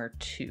baby boomer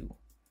 2.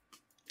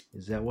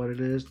 Is that what it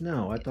is?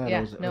 No, I thought it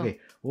was... No. Okay,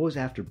 what was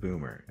after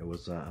boomer? It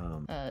was...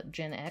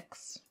 Gen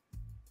X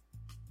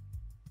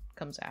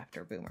comes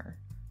after boomer.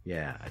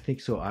 Yeah, I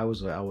think so. I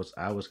was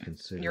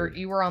considered...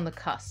 You were on the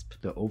cusp,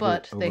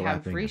 but they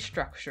have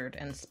restructured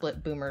and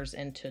split boomers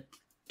into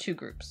 2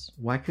 groups.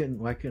 Why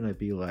couldn't I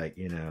be like,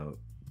 you know,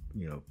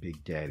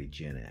 Big Daddy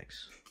Gen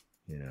X,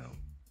 you know?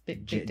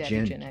 Big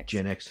Daddy Gen X.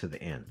 Gen X to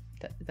the end.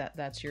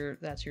 That's your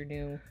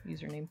new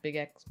username, Big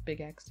X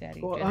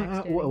Daddy. Well, Gen X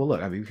Daddy. Well,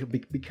 look, I mean,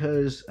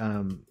 because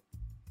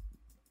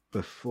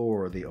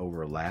before they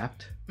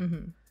overlapped,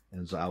 and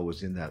so I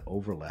was in that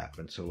overlap,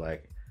 and so,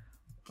 like,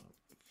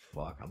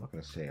 fuck, I'm not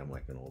gonna say I'm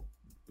like an old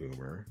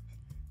boomer.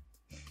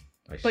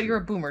 But you're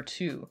a boomer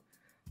too,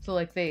 so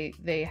like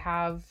they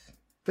have.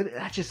 But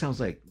that just sounds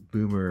like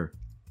boomer.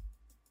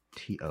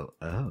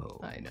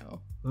 TOO. I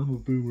know. I'm a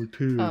boomer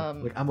too.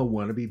 Like, I'm a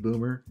wannabe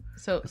boomer.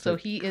 So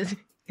he is.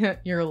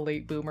 You're a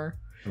late boomer.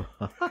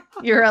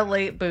 You're a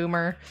late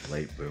boomer.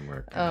 Late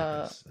boomer.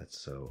 God, that's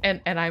so.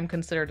 And I'm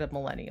considered a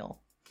millennial.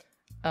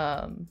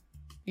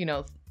 You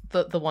know,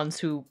 the ones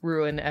who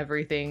ruin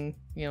everything.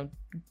 You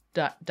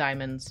know,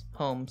 diamonds,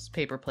 homes,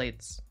 paper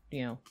plates.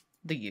 You know,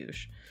 the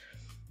huge.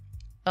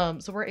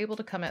 So we're able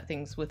to come at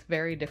things with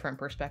very different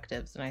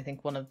perspectives. And I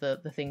think one of the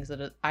things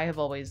that I have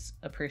always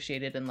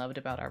appreciated and loved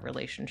about our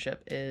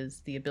relationship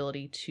is the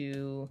ability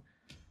to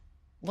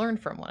learn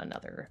from one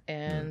another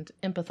and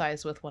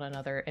empathize with one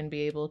another and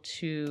be able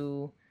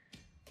to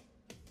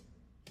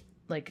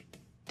like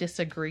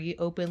disagree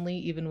openly,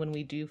 even when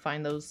we do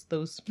find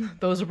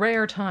those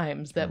rare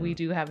times that we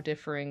do have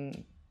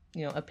differing,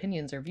 you know,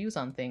 opinions or views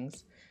on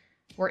things.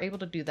 We're able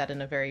to do that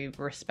in a very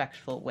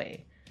respectful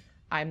way.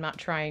 I'm not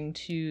trying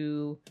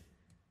to,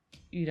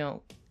 you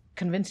know,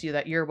 convince you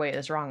that your way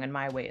is wrong and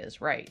my way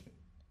is right.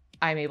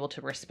 I'm able to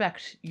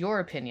respect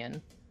your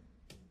opinion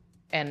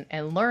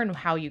and learn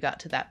how you got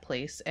to that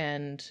place.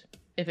 And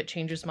if it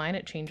changes mine,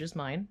 it changes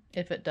mine.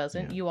 If it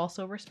doesn't, you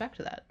also respect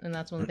that. And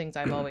that's one of the things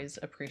I've always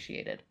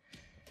appreciated.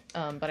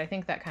 But I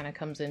think that kind of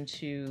comes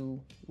into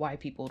why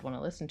people would want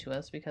to listen to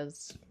us,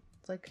 because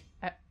it's like,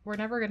 we're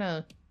never going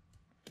to,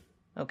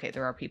 okay,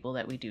 there are people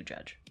that we do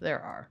judge.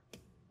 There are.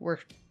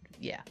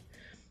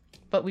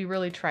 But we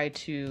really try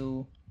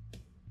to...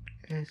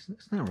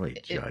 It's not really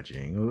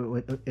judging.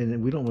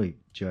 And we don't really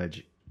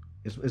judge.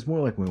 It's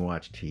more like when we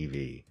watch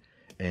TV.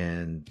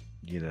 And,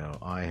 you know,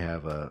 I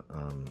have a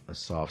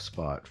soft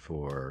spot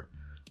for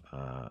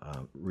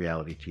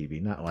reality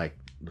TV. Not like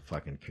the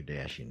fucking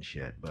Kardashian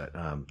shit, but...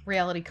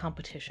 reality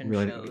competition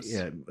shows.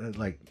 Yeah,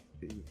 like...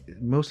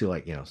 Mostly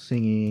like, you know,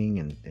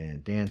 singing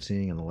and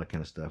dancing and all that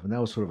kind of stuff. And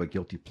that was sort of a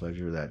guilty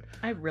pleasure that...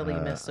 I really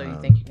miss So You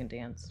Think You Can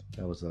Dance.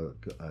 That was a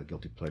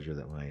guilty pleasure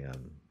that my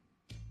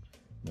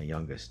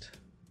youngest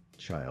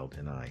child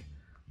and I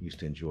used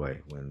to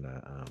enjoy when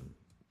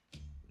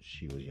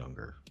she was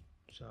younger.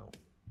 So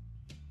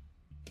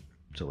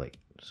like,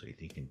 So You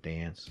Think You Can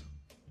Dance.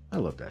 I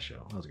love that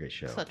show. That was a great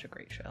show. Such a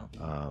great show.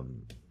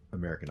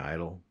 American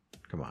Idol.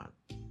 Come on.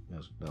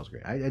 That was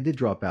great. I did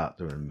drop out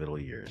during the middle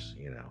years,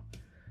 you know.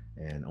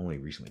 And only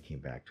recently came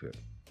back to it,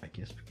 I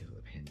guess because of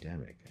the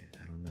pandemic.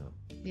 I don't know.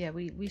 Yeah,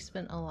 we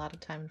spent a lot of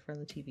time in front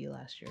of the TV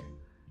last year.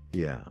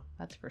 Yeah.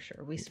 That's for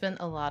sure. We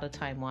spent a lot of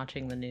time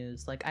watching the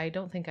news. Like, I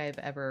don't think I've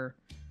ever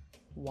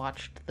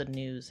watched the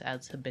news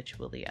as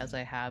habitually as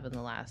I have in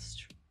the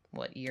last,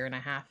 year and a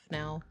half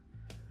now?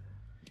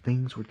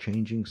 Things were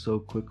changing so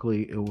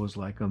quickly. It was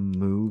like a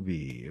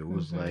movie. It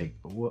was like,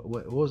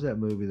 what was that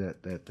movie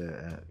that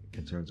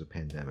concerns a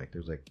pandemic?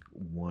 There's like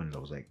one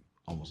that was like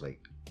almost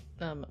like...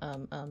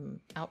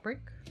 Outbreak?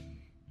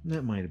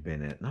 That might have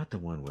been it. Not the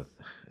one with...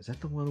 Is that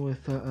the one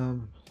with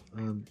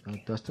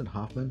Dustin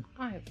Hoffman?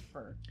 I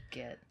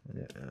forget.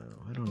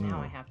 I don't know.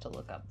 Now I have to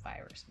look up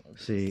virus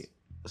movies. See,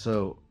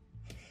 so...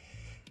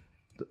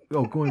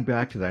 going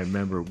back to that, I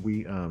remember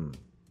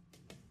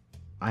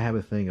I have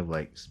a thing of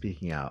like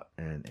speaking out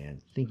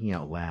and thinking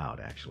out loud,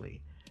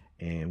 actually.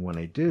 And when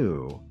I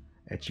do,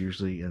 it's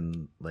usually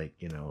in like,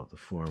 you know, the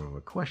form of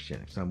a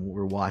question. So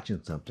we're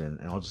watching something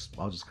and I'll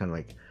just kind of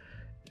like...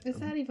 Is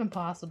that even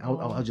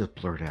possible? I'll just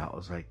blurt out. I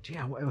was like, "Gee,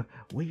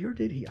 what year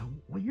did he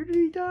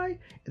die?"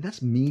 And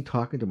that's me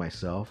talking to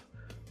myself.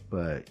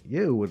 But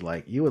you would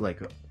like.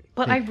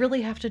 But I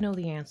really have to know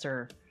the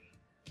answer.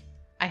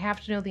 I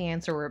have to know the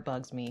answer, or it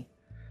bugs me.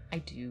 I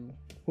do.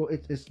 Well,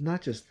 it's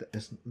not just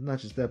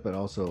that, but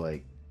also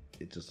like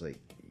it's just like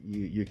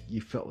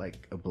you felt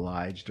like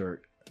obliged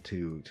or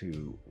to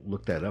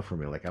look that up for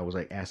me. Like I was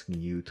like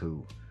asking you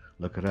to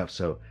look it up.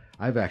 So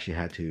I've actually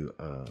had to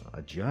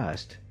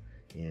adjust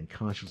and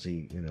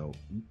consciously, you know,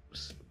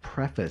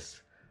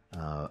 preface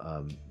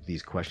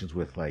these questions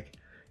with like,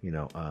 you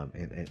know,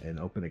 an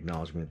open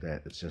acknowledgement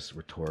that it's just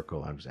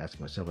rhetorical. I'm just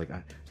asking myself, like,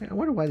 I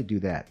wonder why they do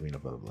that, you know,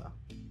 blah blah blah.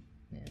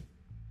 Yeah.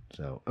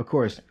 So of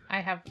course,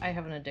 I have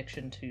an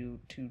addiction to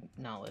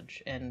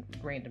knowledge and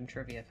random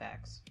trivia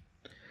facts,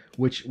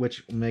 which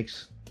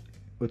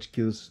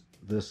gives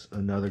this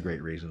another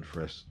great reason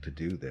for us to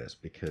do this,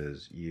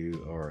 because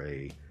you are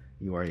a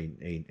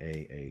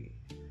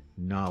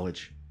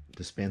knowledge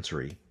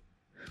dispensary.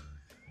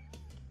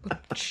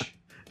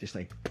 Just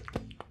like...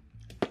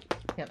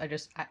 Yeah,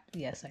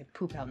 I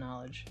poop out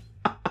knowledge.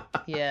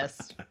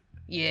 Yes.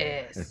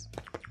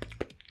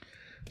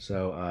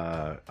 So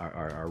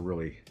our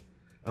really...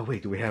 Oh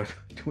wait, oh,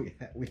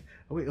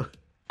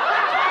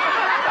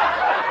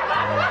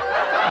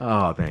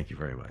 thank you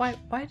very much.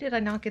 Why did I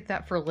not get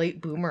that for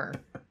late boomer?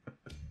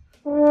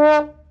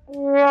 That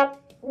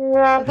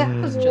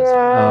was just...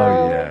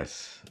 Oh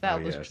yes.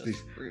 That was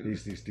just rude.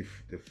 These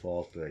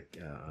default like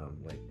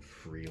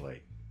free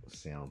like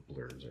sound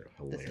blurs are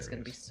hilarious. This is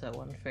going to be so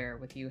unfair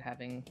with you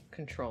having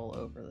control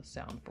over the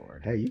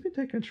soundboard. Hey, you can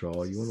take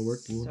control. You want to work?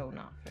 So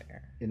not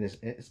fair. And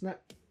it's not.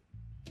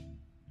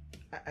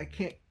 I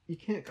can't. You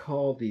can't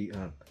call the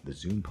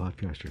Zoom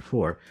Podcaster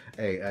 4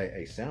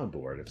 a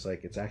soundboard.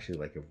 It's actually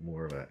like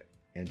more of a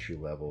entry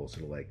level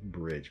sort of like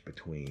bridge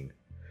between.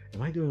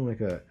 Am I doing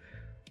like a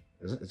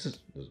It's just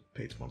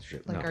paid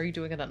sponsorship. Like, No. are you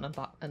doing an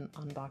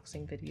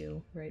unboxing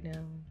video right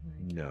now?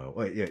 Like... No.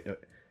 Wait, yeah,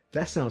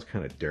 that sounds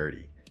kind of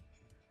dirty.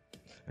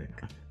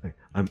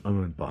 I'm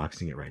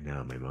unboxing it right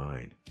now in my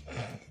mind.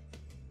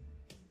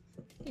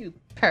 You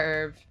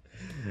perv.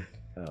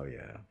 Oh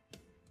yeah,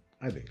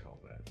 I've been called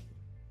that.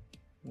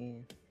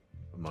 Yeah.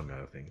 Among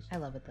other things. I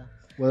love it though.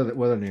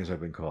 What other names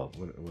I've been called?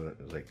 What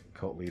like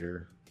cult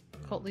leader?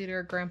 Cult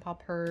leader, grandpa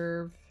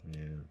perv.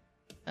 Yeah.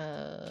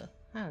 I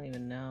don't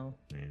even know.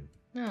 Yeah.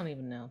 I don't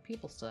even know.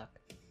 People suck.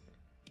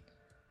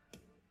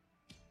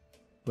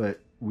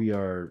 But we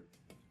are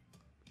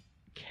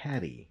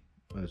catty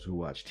as we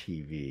watch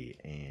TV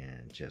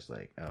and just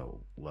like, oh,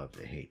 love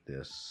to hate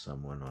this,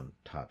 someone on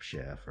Top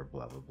Chef or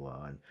blah, blah,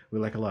 blah. And we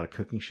like a lot of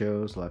cooking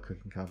shows, a lot of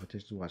cooking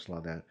competitions. We watch a lot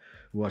of that.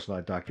 We watch a lot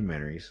of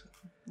documentaries.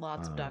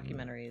 Lots of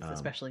documentaries,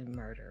 especially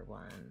murder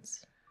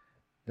ones.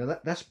 Now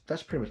that's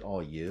pretty much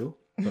all you,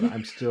 but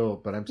I'm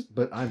still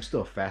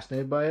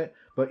fascinated by it.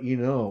 But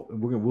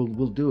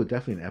we'll do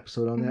definitely an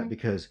episode on that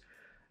because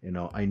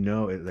I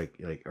know it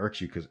like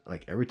irks you because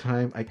like every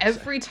time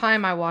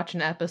I watch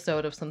an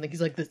episode of something,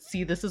 he's like,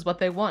 "See, this is what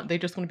they want. They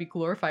just want to be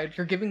glorified.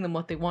 You're giving them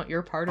what they want.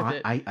 You're part of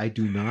it." I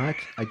do not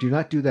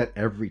do that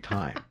every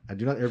time. I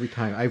do not every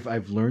time.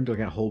 I've learned to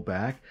kind of hold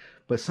back,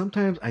 but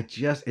sometimes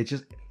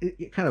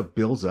it kind of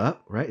builds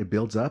up, right? It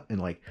builds up and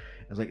like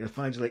it's like it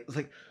finds like it's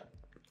like.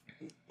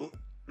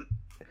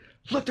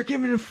 Look, they're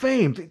giving him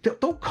fame.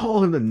 Don't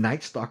call him the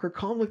Night Stalker.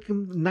 Call him like the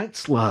Night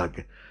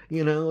Slug.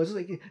 It's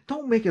like,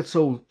 don't make it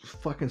so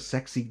fucking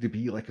sexy to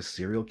be like a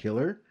serial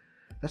killer.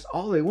 That's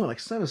all they want. Like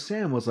Son of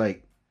Sam was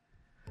like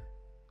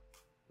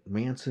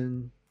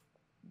Manson.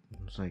 It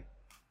was like,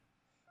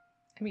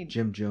 I mean,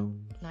 Jim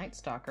Jones. Night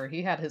Stalker.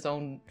 He had his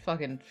own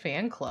fucking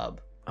fan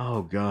club.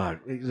 Oh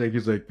God,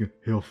 he's like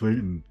Hail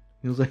Satan.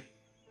 He was like.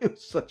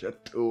 It's such a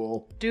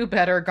tool. Do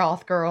better,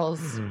 goth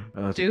girls.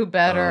 Do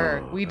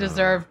better. We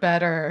deserve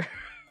better.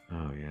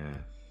 Oh yeah,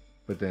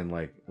 but then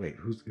like, wait,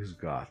 who's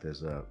goth?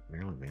 Is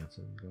Marilyn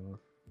Manson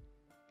goth?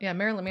 Yeah,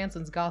 Marilyn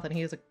Manson's goth, and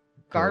he is a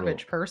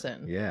garbage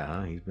person.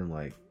 Yeah, he's been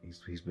like he's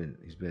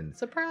been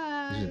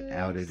surprised. He's been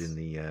outed in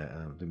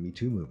the Me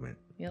Too movement.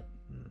 Yep.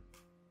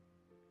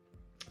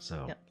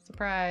 So. Yep.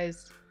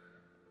 Surprise.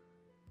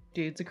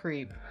 Dude's a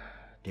creep.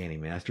 Danny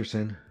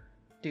Masterson.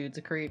 Dude's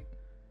a creep.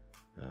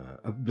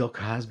 Bill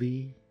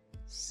Cosby,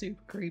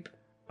 super creep.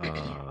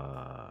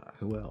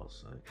 Who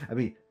else? I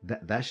mean,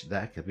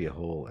 that could be a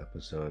whole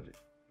episode,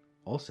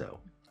 also.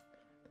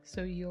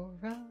 So you're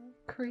a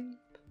creep.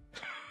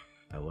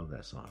 I love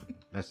that song.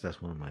 That's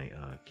one of my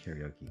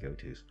karaoke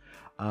go-tos.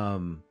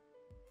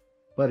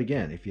 But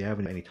again, if you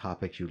have any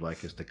topics you'd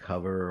like us to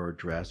cover or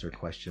address or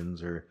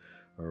questions or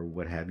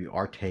what have you,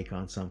 our take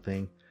on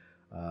something,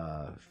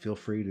 feel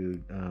free to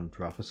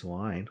drop us a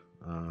line.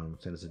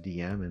 Send us a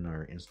DM in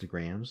our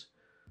Instagrams.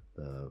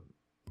 The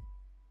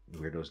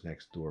Weirdos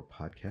Next Door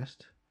podcast,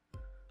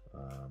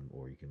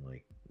 or you can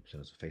like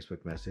send us a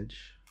Facebook message.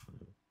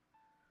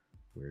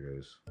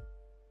 Weirdos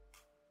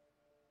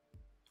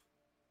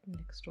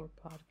Next Door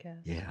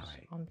podcast. Yeah,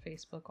 right. On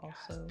Facebook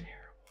also. God,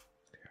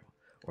 terrible.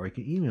 Or you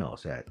can email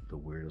us at the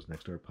Weirdos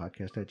Next Door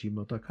podcast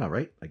 @gmail.com.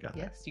 Right? I got that.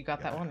 Yes, you got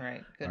that one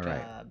right. Good All job.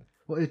 Right.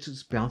 Well, it's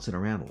just bouncing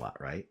around a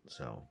lot, right?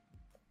 So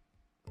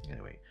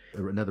anyway,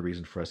 another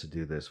reason for us to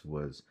do this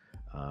was.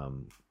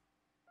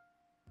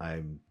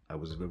 I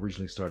was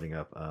originally starting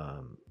up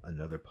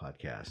another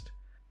podcast.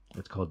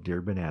 It's called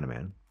Dear Banana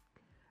Man,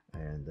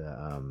 and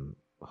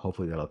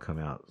hopefully that'll come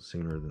out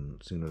sooner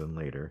than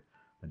later.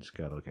 I just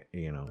gotta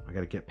I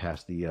gotta get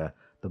past the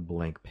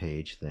blank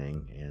page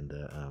thing and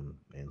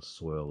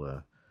soil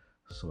a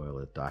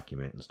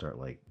document and start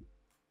like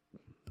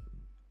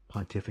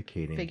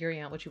pontificating, figuring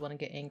out what you want to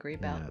get angry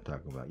about. Yeah,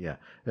 talking about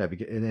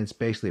and it's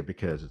basically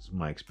because it's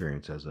my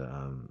experience as as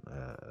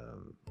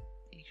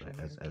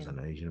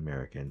an Asian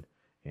American.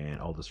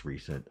 And all this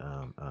recent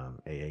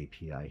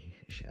AAPI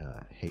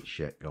hate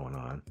shit going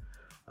on,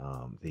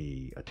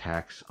 the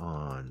attacks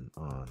on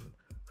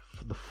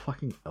the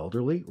fucking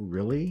elderly.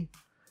 Really,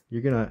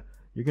 you're gonna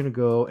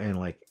go and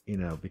like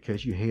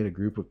because you hate a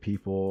group of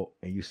people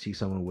and you see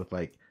someone with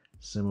like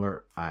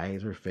similar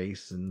eyes or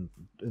face and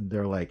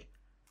they're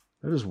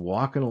just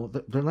walking.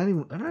 They're not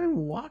even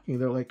walking.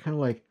 They're like kind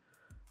of like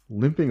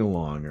limping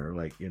along or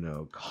like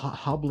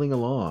hobbling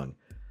along.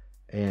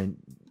 And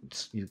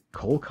you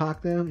cold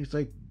cock them. It's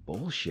like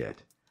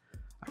bullshit.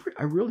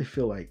 I really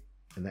feel like,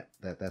 and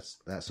that's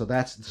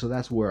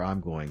where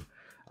I'm going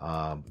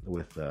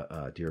with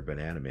Dear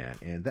Banana Man.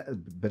 And that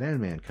Banana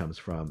Man comes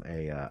from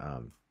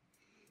an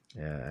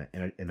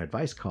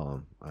advice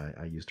column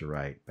I used to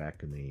write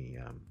back in the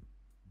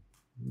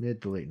mid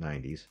to late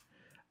 90s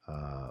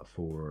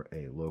for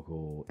a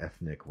local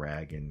ethnic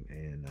rag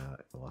in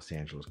Los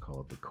Angeles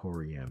called the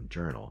Korean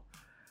Journal.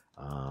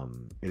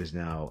 It has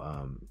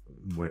now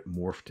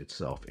morphed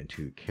itself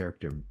into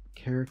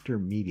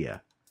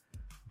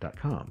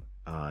charactermedia.com.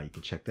 You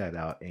can check that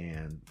out,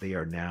 and they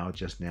are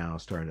just now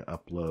starting to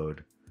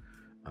upload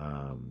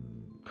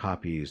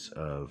copies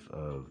of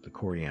the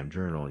Korean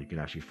Journal. You can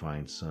actually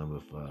find some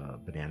of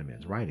Banana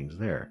Man's writings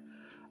there.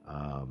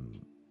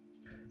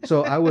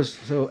 So I was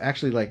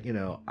actually like,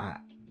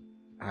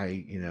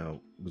 I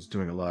was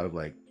doing a lot of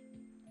like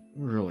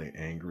really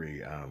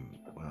angry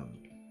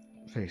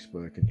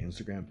Facebook and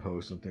Instagram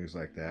posts and things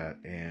like that,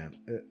 and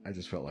I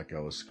just felt like I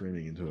was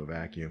screaming into a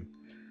vacuum,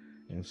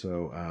 and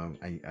so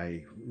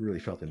I really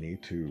felt the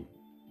need to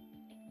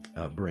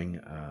bring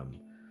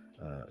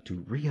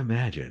to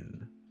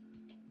reimagine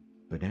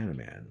Banana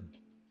Man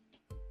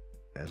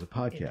as a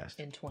podcast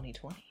in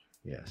 2020.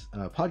 Yes,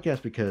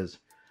 podcast because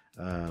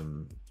I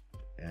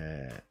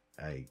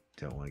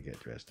don't want to get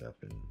dressed up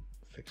and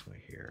fix my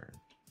hair and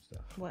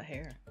stuff. What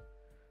hair?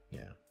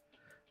 Yeah,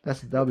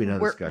 that'll be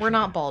another discussion. We're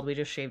not bald. We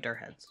just shaved our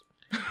heads.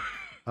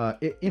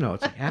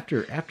 It's like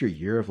after a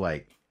year of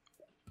like,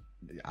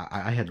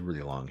 I had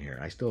really long hair.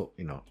 I still,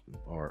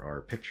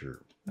 our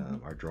picture,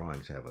 our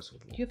drawings have us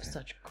with. You have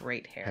such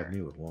great hair. Have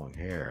me with long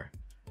hair,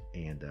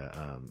 and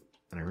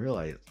I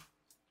realized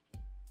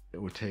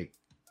it would take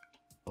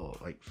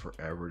like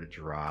forever to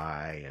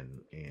dry,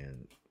 and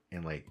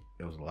like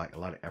it was like a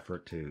lot of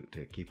effort to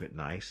keep it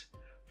nice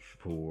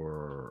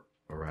for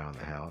around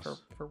the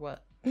house. For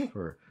what? I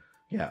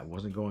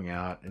wasn't going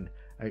out, and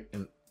I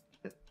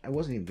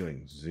wasn't even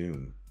doing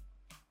Zoom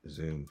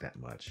that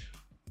much.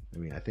 I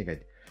mean, I think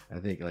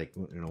like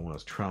when I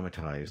was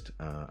traumatized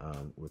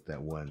with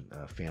that one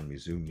family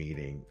Zoom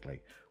meeting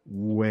like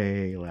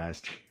way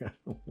last year.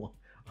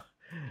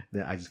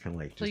 Then I just kind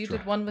of like. So you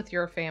did one with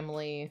your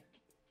family,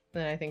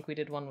 then I think we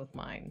did one with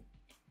mine.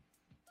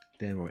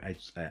 Then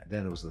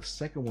then it was the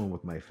second one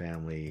with my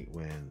family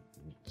when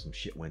some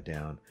shit went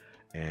down,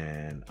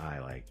 and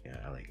I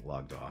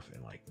logged off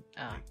and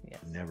yes.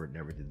 never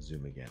did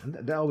Zoom again. And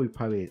that'll be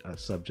probably a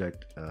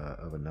subject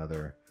of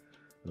another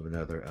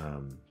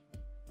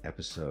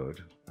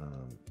episode,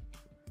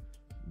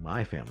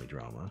 my family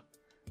drama,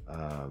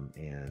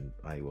 and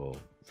I will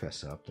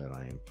fess up that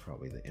I am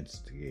probably the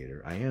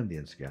instigator. I am the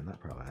instigator, not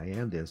probably. I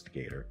am the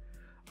instigator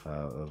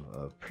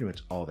of pretty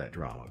much all that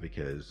drama,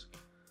 because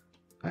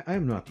I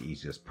am not the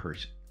easiest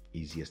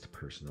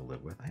person to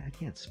live with. I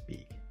can't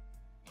speak.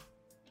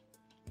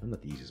 I'm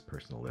not the easiest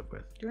person to live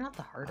with. You're not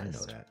the hardest.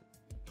 I know that.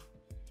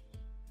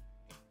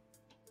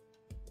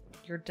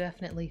 You're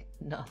definitely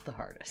not the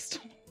hardest.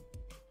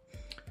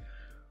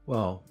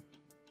 Well,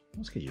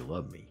 that's because you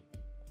love me.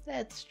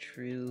 That's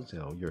true.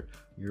 So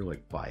you're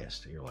like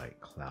biased. You're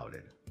like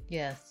clouded.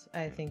 Yes,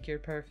 I think you're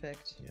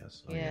perfect.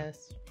 Yes.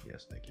 Yes.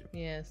 Yes, thank you.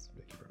 Yes.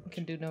 Thank you very You much.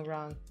 can do no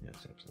wrong.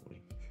 Yes,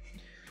 absolutely.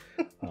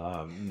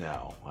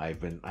 No,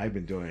 I've been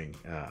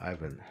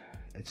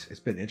it's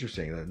been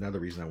interesting. Another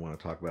reason I want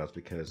to talk about is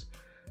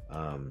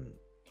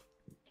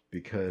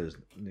because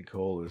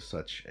Nichole is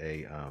such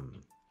a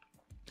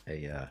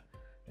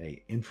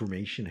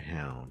information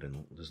hound,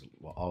 and just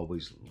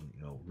always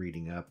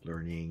reading up,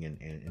 learning, and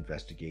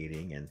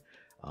investigating, and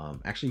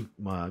actually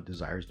my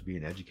desire is to be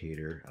an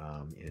educator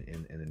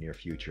in the near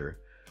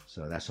future.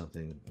 So that's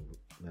something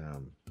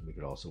we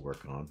could also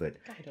work on. But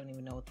I don't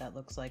even know what that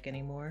looks like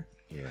anymore.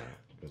 Yeah,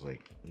 because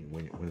like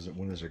when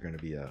is there going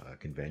to be a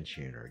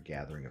convention or a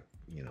gathering of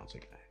it's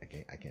like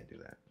I can't do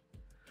that.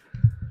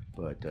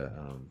 But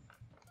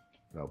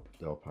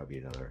that'll probably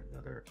be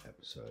another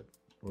episode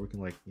where we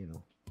can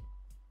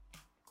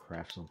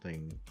craft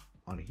something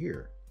on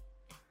here,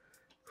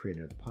 create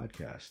another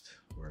podcast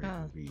where it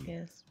can be.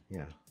 Yes.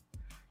 Yeah.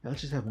 Now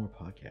let's just have more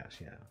podcasts.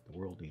 Yeah, the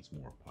world needs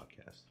more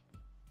podcasts.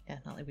 Yeah,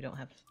 not like we don't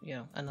have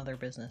another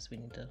business we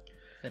need to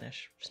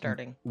finish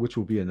starting. Which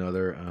will be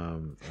another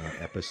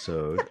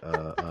episode.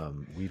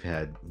 We've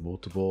had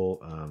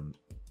multiple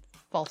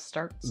false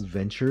starts,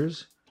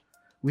 ventures.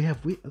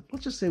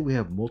 Let's just say we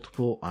have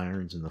multiple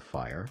irons in the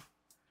fire,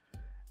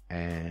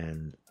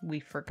 and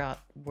we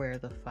forgot where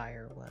the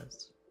fire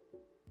was.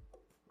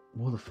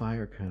 Well, the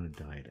fire kind of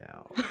died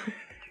out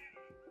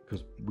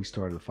because we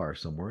started the fire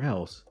somewhere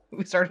else.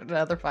 We started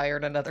another fire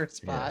in another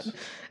spot, yes.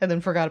 And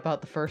then forgot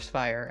about the first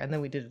fire, and then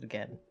we did it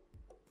again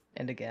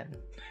and again.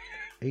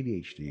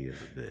 ADHD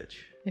is a bitch.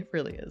 It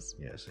really is.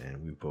 Yes,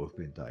 and we've both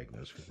been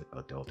diagnosed with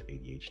adult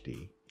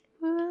ADHD.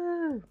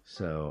 Woo!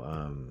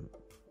 So,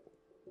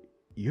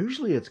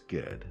 usually it's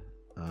good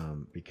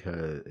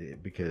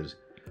because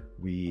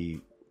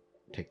we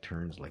take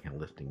turns kind of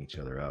lifting each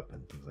other up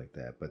and things like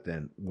that. But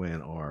then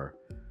when our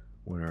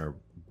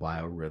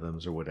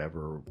biorhythms or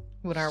whatever,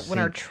 when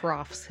our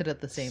troughs hit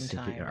at the same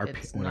time,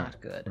 it's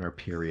not good. When our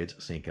periods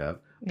sync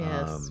up.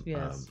 Yes,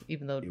 yes.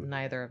 Even though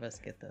neither of us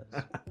get those.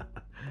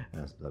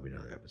 That'll be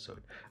another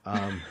episode.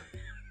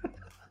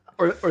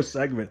 or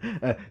segment.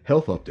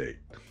 Health update.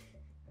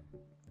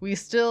 We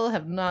still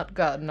have not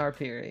gotten our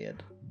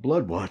period.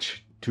 Blood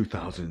Watch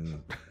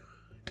 2000.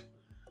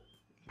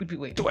 We'd be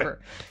waiting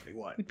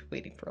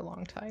for a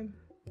long time.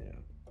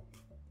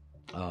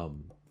 Yeah.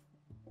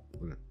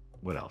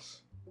 What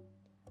else?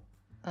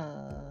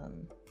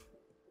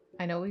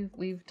 I know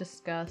we've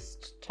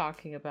discussed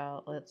talking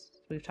about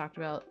we've talked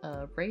about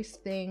race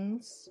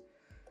things.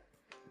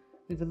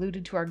 We've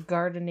alluded to our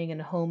gardening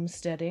and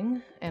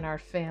homesteading and our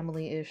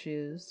family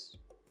issues.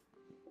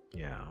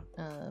 Yeah.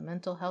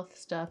 Mental health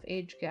stuff,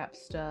 age gap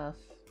stuff.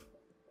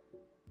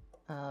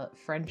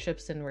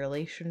 Friendships and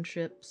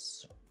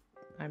relationships.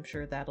 I'm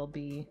sure that'll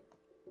be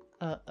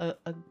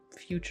a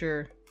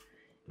future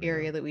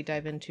area that we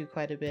dive into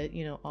quite a bit.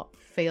 You know,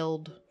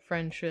 failed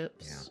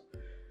friendships.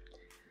 Yeah.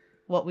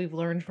 What we've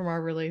learned from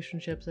our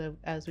relationships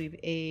as we've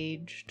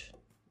aged.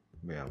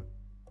 Yeah.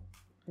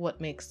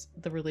 What makes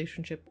the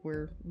relationship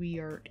where we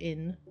are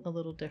in a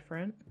little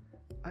different.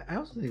 I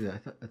also think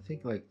that I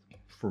think like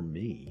for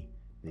me,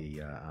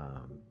 the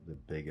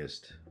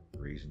biggest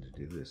reason to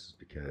do this is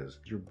because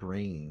your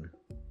brain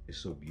is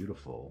so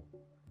beautiful.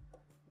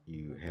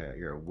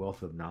 You're a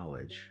wealth of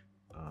knowledge.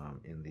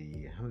 In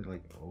the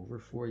over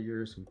 4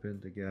 years we've been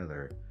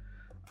together.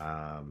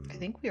 I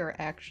think we are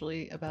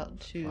actually about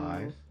to.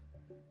 5?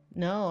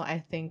 No,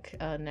 I think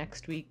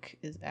next week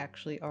is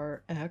actually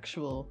our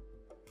actual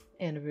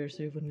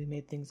anniversary of when we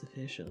made things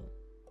official.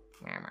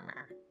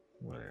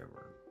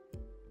 Whatever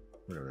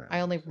that I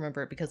only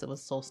remember it because it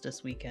was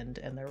solstice weekend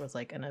and there was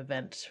like an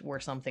event where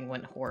something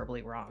went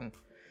horribly wrong.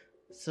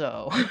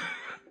 So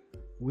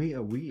we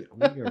have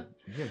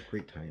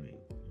great timing.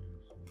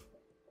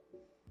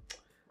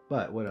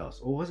 But what else?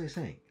 What was I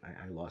saying?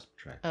 I lost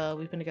track.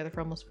 We've been together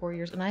for almost 4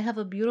 years and I have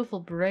a beautiful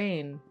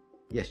brain.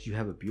 Yes, you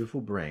have a beautiful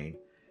brain.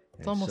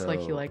 It's almost like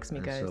he likes me,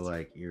 guys. So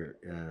like you're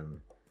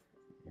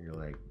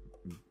like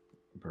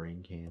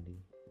brain candy.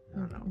 I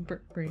don't know.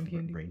 Brain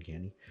candy. Brain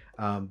candy.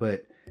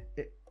 But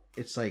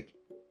it's like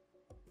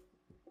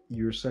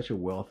you're such a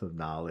wealth of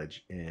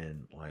knowledge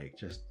and like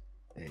just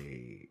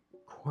a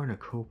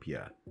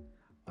cornucopia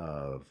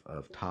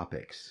of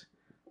topics,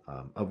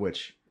 of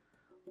which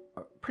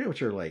pretty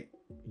much are like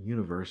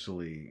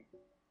universally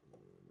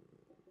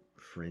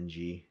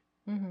fringy,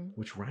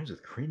 which rhymes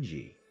with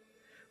cringy,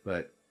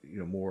 but you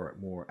know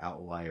more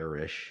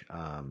outlier-ish.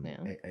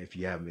 If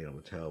you haven't been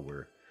able to tell,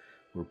 we're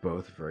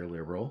both very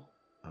liberal.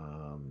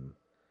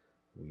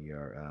 We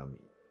are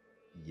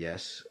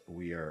yes,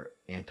 we are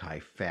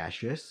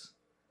anti-fascists.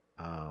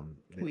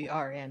 We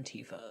are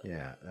Antifa.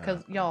 Yeah.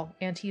 Because, y'all,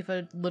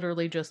 Antifa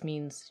literally just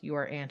means you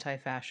are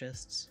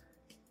anti-fascists.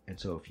 And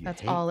so if you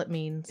That's all it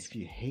means. If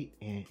you hate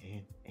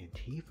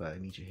Antifa,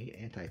 it means you hate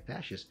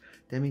anti-fascists.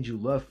 That means you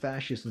love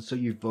fascists, and so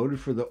you voted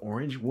for the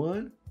orange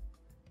one?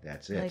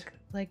 That's it.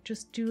 Like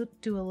just do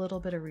a little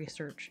bit of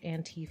research.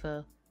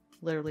 Antifa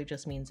literally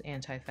just means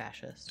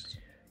anti-fascist.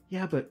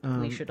 Yeah, but...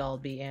 we should all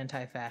be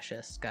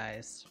anti-fascists,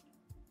 guys.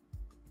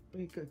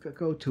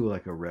 Go to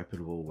like a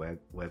reputable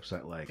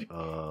website like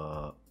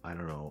I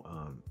don't know,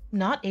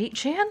 not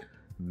 8chan?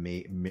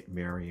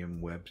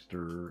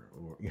 Merriam-Webster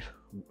or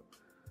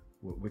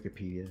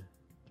Wikipedia.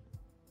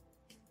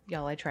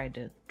 Y'all, I tried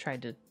to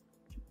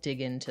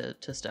dig into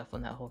stuff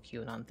when that whole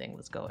QAnon thing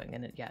was going,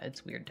 and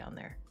it's weird down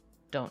there.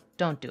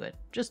 Don't do it.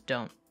 Just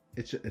don't.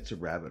 It's a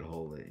rabbit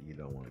hole that you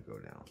don't want to go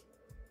down.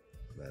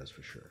 That is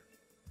for sure.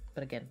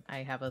 But again,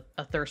 I have a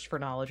thirst for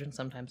knowledge, and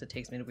sometimes it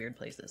takes me to weird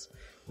places.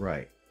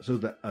 Right. So,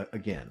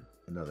 again,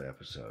 another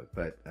episode.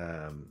 But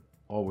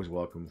always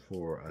welcome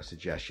for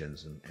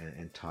suggestions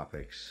and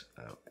topics.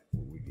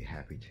 We'd be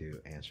happy to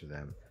answer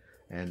them.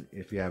 And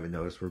if you haven't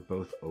noticed, we're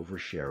both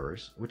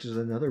oversharers, which is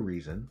another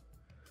reason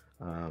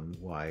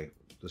why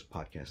this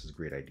podcast is a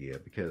great idea,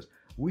 because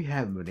we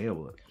haven't been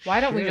able to Why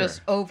don't we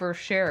just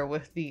overshare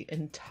with the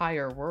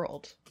entire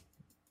world?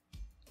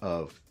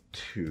 Of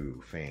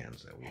 2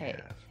 fans that we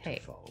have.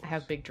 Hey, I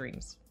have big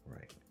dreams.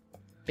 Right.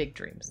 Big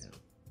dreams.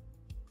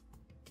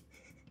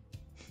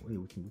 Yeah.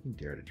 We can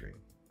dare to dream.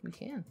 We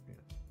can. Yeah.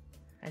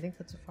 I think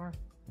that's a farm.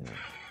 Yeah.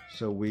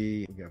 So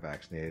we got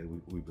vaccinated.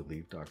 We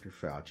believe Dr.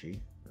 Fauci.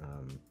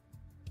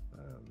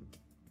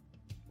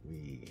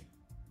 We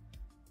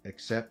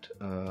accept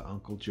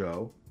Uncle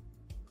Joe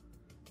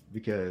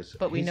because...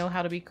 But we know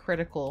how to be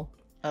critical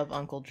of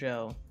Uncle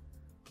Joe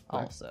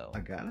also.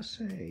 I gotta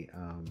say,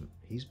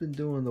 he's been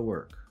doing the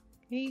work.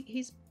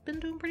 He's been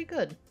doing pretty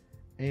good.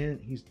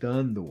 And he's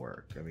done the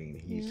work. I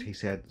mean,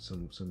 he's had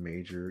some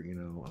major,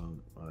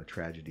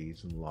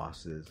 tragedies and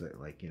losses that,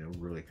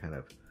 really kind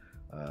of...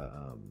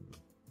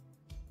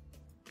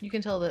 You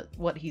can tell that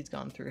what he's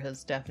gone through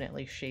has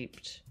definitely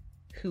shaped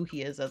who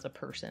he is as a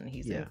person.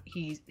 He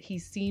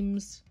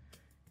seems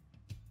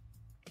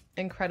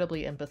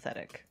incredibly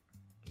empathetic.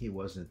 He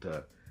wasn't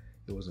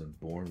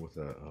born with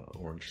a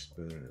orange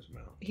spoon in his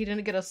mouth. He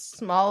didn't get a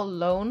small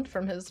loan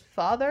from his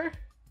father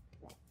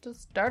to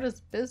start his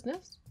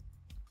business,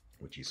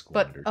 which he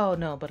squandered.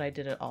 But I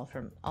did it all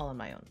on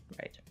my own.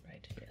 Right,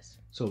 yes.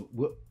 So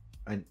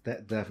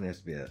that definitely has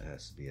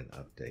to be an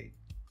update,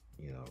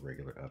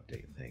 regular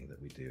update thing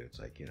that we do. It's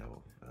like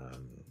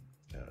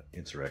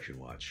Insurrection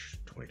Watch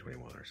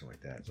 2021 or something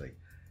like that. It's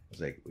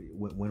like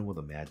when will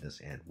the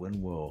madness end?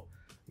 When will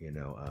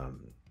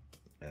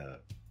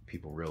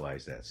people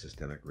realize that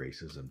systemic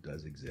racism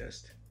does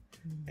exist,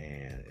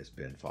 and it's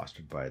been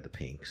fostered by the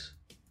pinks.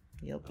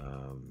 Yep.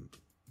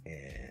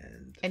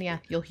 And yeah,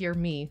 you'll hear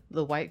me,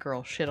 the white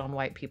girl, shit on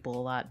white people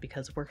a lot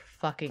because we're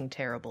fucking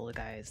terrible,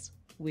 guys.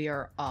 We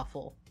are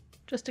awful.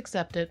 Just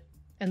accept it,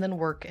 and then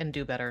work and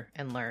do better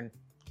and learn.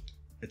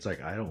 It's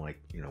like, I don't like,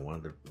 one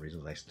of the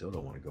reasons I still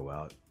don't want to go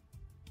out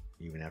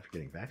even after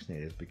getting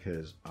vaccinated is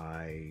because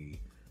I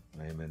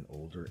I am an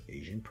older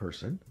Asian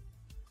person,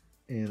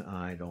 and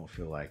I don't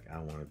feel like I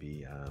want to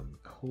be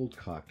cold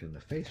cocked in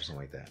the face or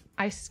something like that.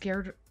 I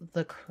scared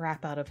the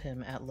crap out of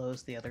him at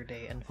Lowe's the other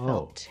day and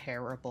felt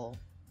terrible.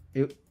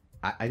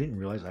 I didn't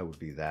realize I would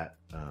be that.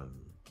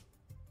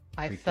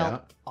 I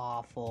felt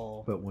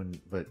awful. But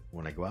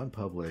when I go out in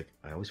public,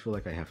 I always feel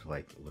like I have to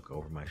like look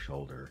over my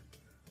shoulder,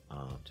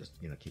 just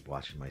keep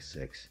watching my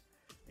six.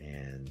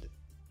 And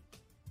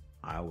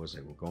I was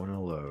like, we're going to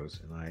Lowe's,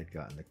 and I had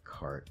gotten the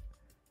cart,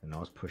 and I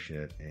was pushing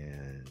it,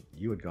 and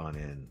you had gone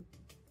in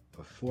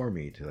before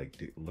me to like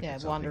look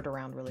at something. Wandered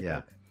around really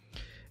quick.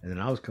 And then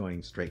I was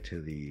going straight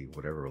to the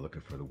whatever,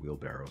 looking for the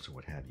wheelbarrows or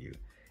what have you.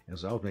 And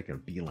so I was making a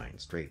beeline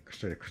straight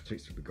to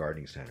the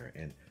gardening center.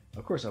 And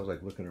of course I was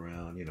like looking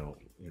around,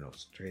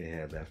 straight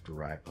ahead, left to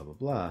right, blah, blah,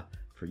 blah,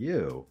 for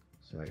you.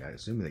 So like, I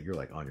assume that you're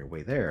like on your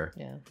way there.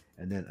 Yeah.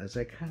 And then as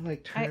I kind of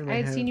like turned my head. I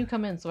head. had seen you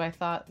come in, so I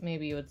thought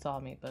maybe you had saw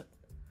me, but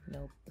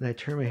nope. And I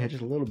turned my head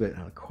just a little bit, and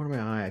out of the corner of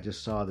my eye, I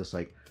just saw this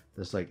Blob.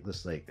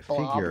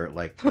 figure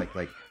like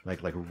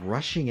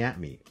rushing at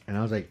me. And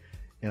I was like,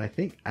 and I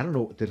think, I don't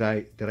know, did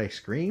I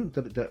scream?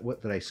 Did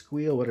I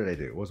squeal? What did I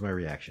do? What was my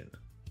reaction?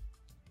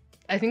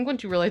 I think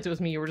once you realized it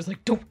was me, you were just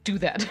like, "Don't do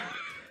that."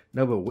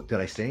 No, but did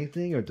I say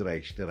anything, or did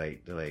I?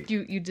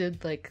 You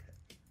did like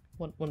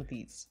one of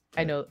these.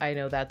 I know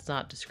that's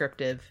not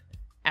descriptive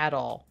at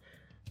all,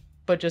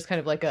 but just kind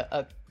of like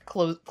a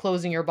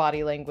closing your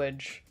body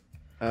language.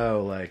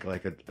 Oh,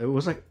 it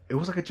was like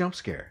a jump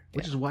scare,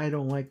 which is why I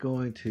don't like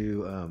going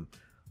to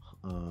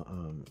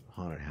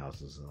haunted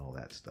houses and all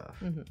that stuff.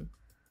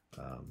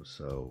 Mm-hmm.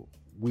 So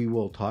we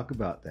will talk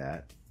about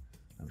that.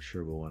 I'm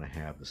sure we'll want to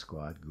have the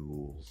squad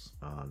ghouls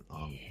on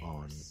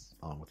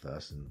with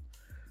us and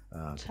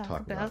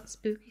talk about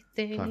spooky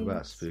things. Talk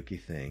about spooky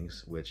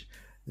things, which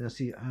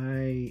see,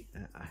 I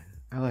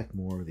like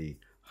more of the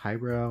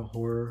highbrow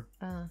horror.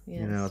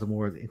 Yes. The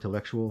more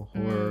intellectual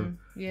horror.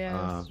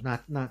 Yes.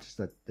 Not just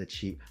the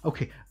cheap.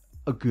 Okay,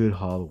 a good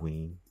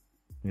Halloween.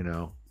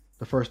 The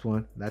first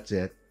one. That's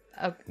it.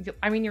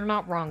 I mean, you're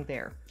not wrong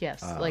there.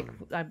 Yes,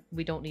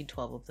 we don't need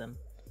 12 of them.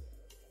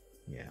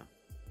 Yeah.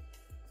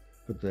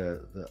 But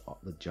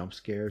the jump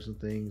scares and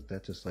things,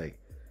 that's just like,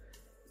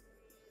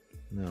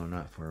 no,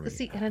 not for me.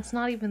 See, and it's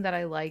not even that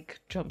I like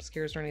jump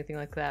scares or anything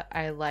like that.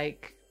 I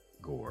like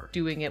gore.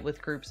 Doing it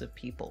with groups of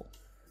people.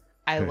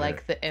 I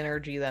like the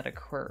energy that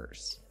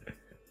occurs.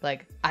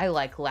 Like, I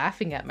like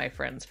laughing at my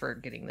friends for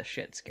getting the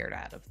shit scared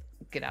out of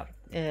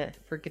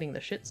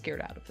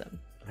them.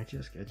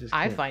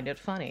 I find it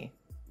funny.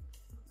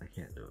 I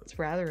can't do it. It's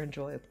rather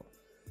enjoyable.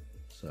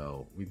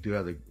 So we do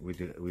have the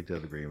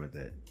agreement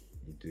that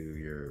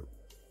you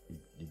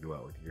go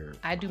out with your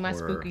I do my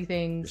spooky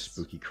things,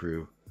 your spooky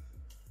crew,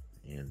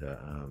 and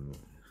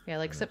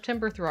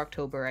September through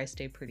October I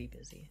stay pretty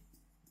busy.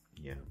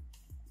 Yeah,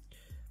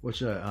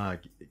 which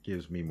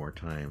gives me more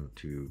time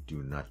to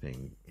do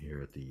nothing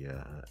here at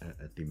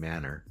the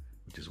manor,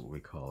 which is what we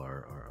call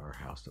our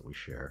house that we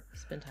share.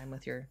 Spend time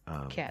with your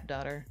cat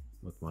daughter.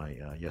 With my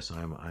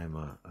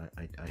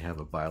I have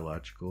a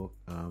biological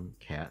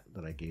cat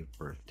that I gave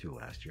birth to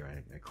last year.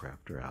 I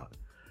crapped her out,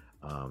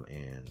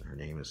 and her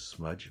name is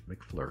Smudge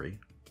McFlurry,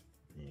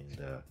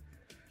 and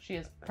she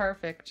is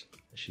perfect.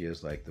 She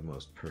is like the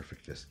most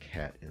perfectest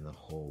cat in the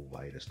whole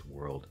widest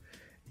world,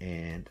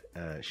 and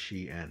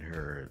she and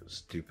her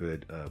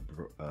stupid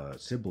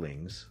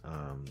siblings,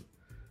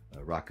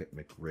 Rocket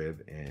McRib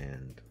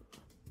and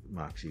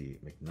Moxie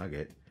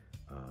McNugget.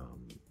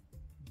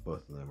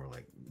 Both of them are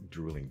like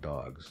drooling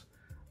dogs.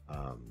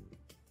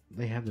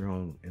 They have their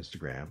own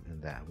Instagram,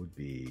 and that would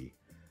be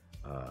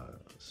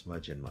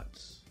Smudge and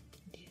Mutts.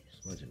 Yes.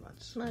 Smudge and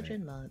Mutts. Smudge right?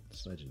 and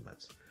Mutts. Smudge and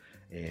Mutts.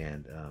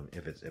 And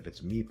if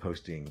it's me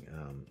posting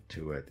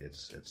to it,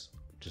 it's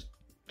just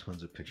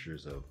tons of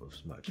pictures of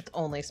Smudge. It's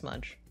only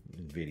Smudge.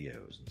 And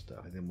videos and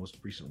stuff. And the most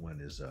recent one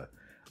is the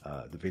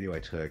video I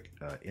took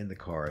in the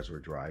car as we're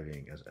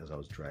driving, as I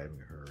was driving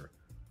her,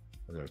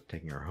 as I was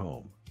taking her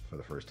home for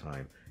the first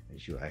time. And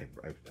I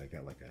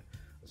got like a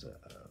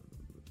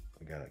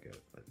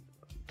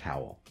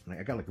towel. And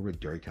I got like a really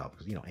dirty towel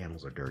because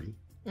animals are dirty.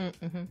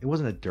 Mm-hmm. It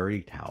wasn't a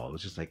dirty towel. It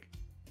was just like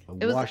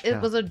it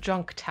was a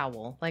junk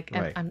towel. Like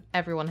right.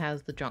 Everyone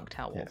has the junk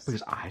towels. Yeah,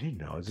 because I didn't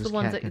know. It's the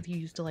ones that you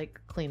used to like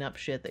clean up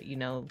shit that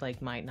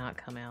like might not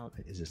come out.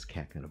 Is this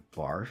cat gonna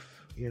barf?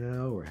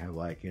 Or have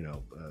like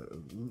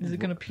is it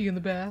gonna pee in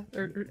the bath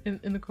or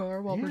in the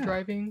car while we're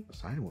driving?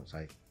 So I didn't want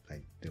to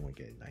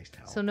get a nice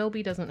towel. So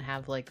No-B doesn't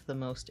have like the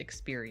most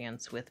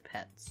experience with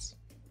pets.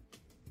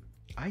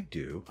 I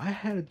do. I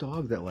had a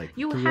dog that like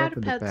you grew had up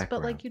in pets, the background.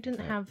 but like you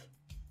didn't have.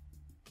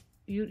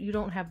 You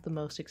don't have the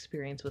most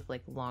experience with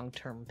like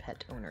long-term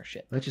pet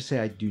ownership. Let's just say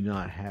I do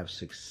not have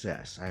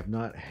success. I have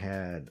not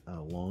had a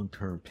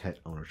long-term pet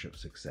ownership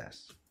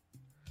success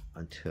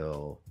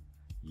until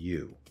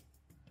you.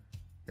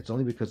 It's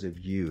only because of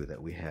you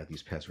that we have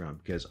these pets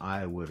around. Because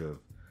I would have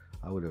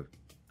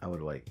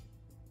like.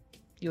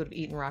 You would have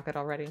eaten Rocket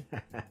already.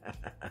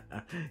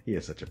 He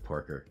is such a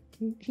porker.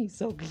 He's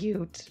so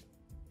cute.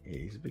 Yeah,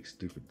 he's a big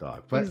stupid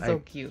dog. But he's so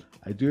cute.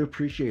 I do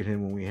appreciate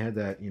him when we had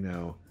that,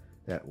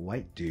 that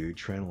white dude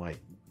trying to like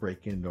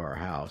break into our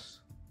house.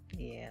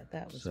 Yeah,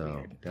 that was So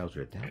weird. that was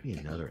weird. That'd be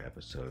another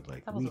episode.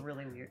 Like That was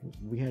really weird.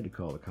 we had to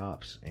call the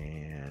cops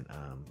and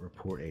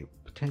report a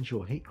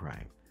potential hate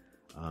crime.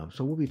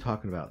 So we'll be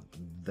talking about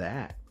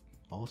that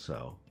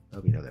also.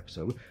 That'll be another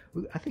episode.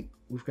 I think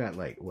we've got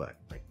like a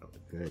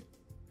good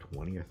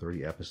 20 or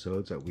 30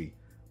 episodes that we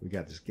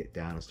got to get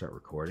down and start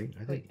recording.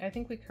 I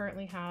think we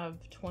currently have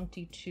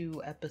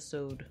 22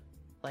 episode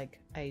like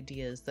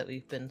ideas that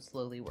we've been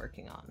slowly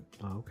working on.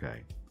 Oh,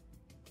 okay.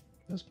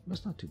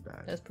 That's not too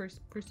bad. That's pretty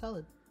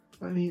solid.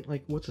 I mean,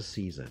 like, what's a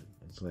season?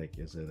 It's like,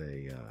 is it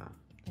a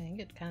I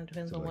think it kind of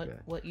depends on like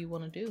what you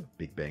want to do.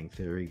 Big Bang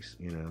Theory,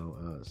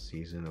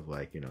 season of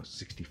like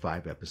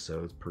 65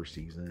 episodes per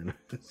season,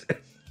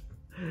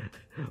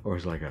 or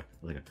is it like a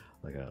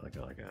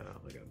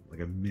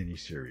mini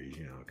series?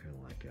 Kind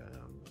of like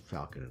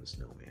Falcon and the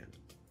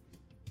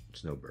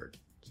Snowbird.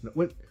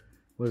 What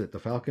was it? The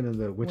Falcon and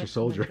the Winter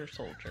Soldier. Winter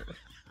Soldier.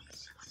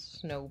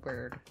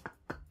 Snowbird.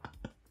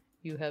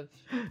 You have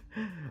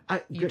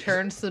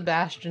turned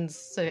Sebastian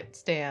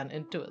Stan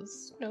into a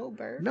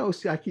snowbird. No,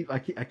 see, I keep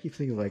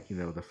thinking like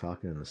the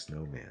Falcon and the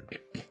Snowman,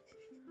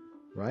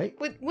 right?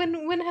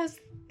 When was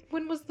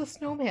the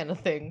snowman a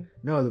thing?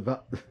 No,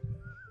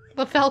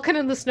 The Falcon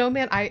and the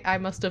Snowman. I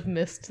must have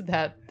missed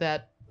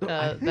that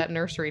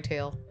nursery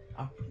tale.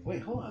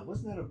 Wait, hold on.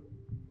 Wasn't that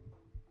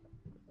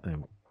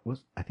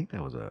I think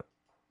that was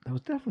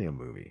definitely a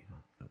movie.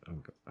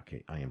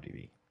 Okay,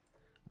 IMDb.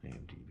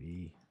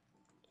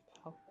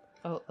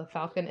 Oh, the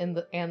Falcon and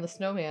the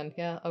Snowman.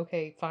 Yeah,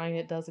 okay, fine,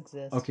 it does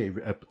exist. Okay,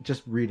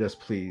 just read us,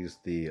 please,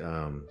 the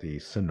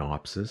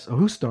synopsis. Oh,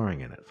 who's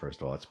starring in it?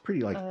 First of all, it's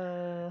pretty like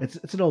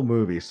it's an old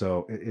movie,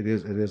 so it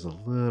is a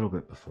little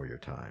bit before your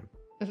time.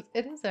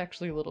 It is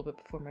actually a little bit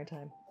before my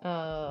time.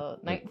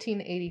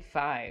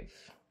 1985.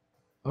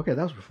 Okay,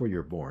 that was before you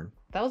were born.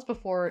 That was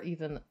before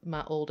even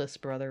my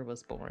oldest brother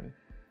was born.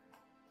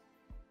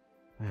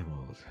 I'm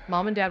old.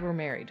 Mom and Dad were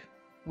married.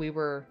 We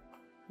were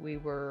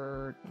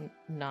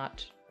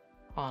not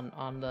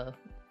on the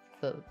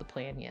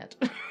plan yet.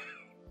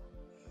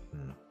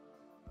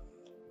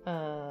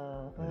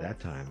 At that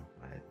time,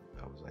 I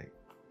was like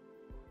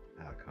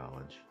out of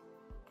college,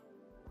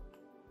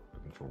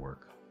 looking for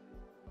work.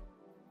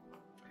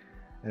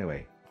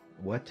 Anyway,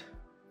 what?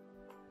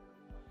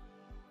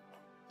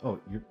 Oh,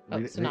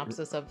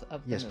 synopsis of the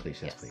yes, movie.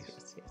 Yes,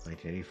 please.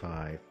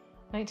 1985.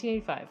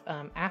 1985.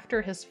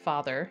 After his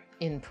father,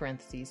 in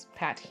parentheses,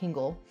 Pat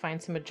Hingle,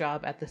 finds him a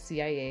job at the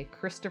CIA,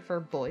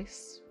 Christopher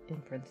Boyce, in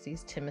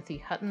parentheses, Timothy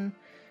Hutton,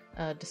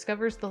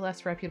 discovers the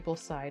less reputable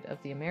side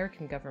of the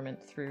American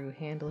government through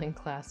handling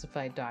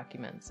classified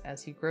documents.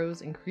 As he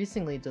grows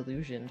increasingly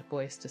delusioned,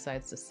 Boyce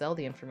decides to sell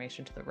the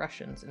information to the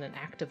Russians in an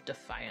act of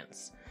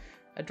defiance.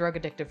 A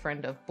drug-addictive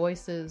friend of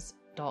Boyce's,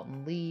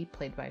 Dalton Lee,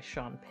 played by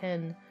Sean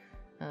Penn,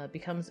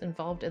 becomes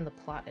involved in the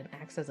plot and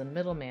acts as a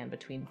middleman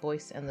between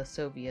Boyce and the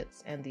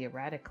Soviets, and the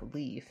erratic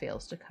Lee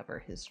fails to cover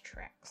his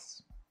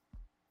tracks.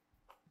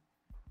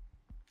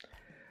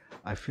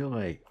 I feel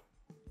like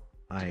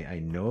I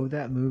know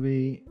that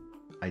movie.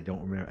 I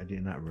don't remember. I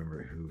did not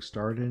remember who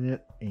starred in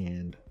it,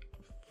 and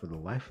for the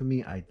life of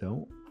me, I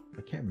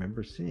can't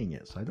remember seeing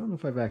it. So I don't know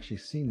if I've actually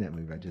seen that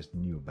movie. I just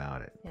knew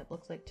about it. Yeah, it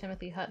looks like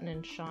Timothy Hutton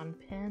and Sean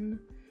Penn.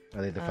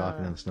 Are they the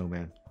Falcon and the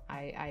Snowman?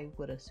 I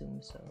would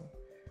assume so.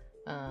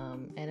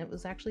 And it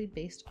was actually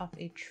based off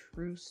a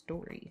true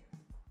story,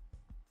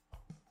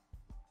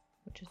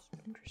 which is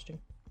interesting.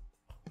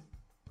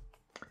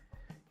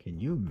 Can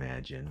you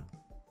imagine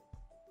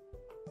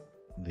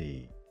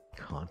the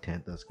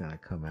content that's going to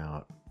come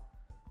out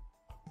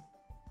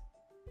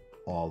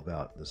all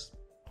about this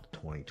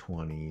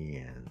 2020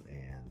 and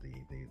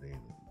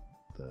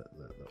the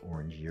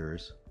orange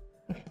years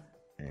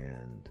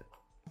and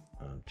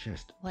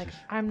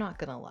I'm not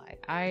gonna lie,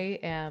 I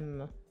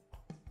am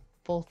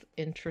both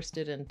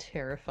interested and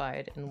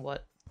terrified in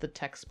what the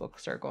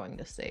textbooks are going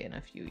to say in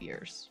a few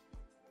years.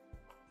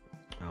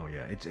 Oh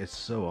yeah, it's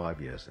so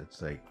obvious.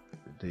 It's like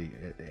the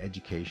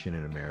education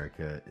in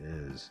America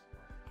is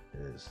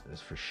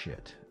for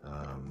shit.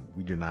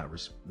 We do not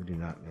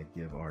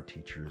give our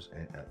teachers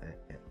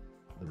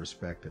the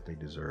respect that they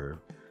deserve.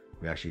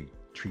 We actually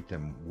treat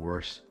them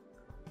worse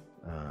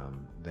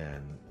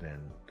than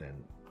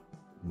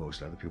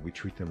most other people. We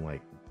treat them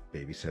like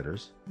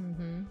babysitters,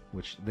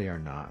 which they are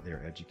not.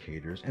 They're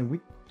educators, and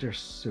they're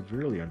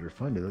severely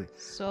underfunded.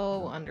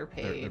 So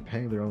underpaid. They're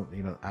paying their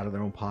own, out of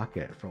their own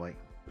pocket for like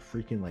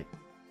freaking like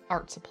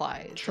art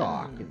supplies,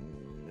 chalk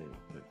and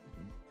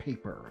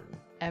paper and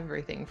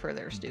everything for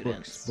their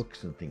students.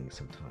 Books and things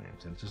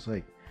sometimes, and it's just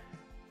like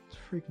it's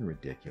freaking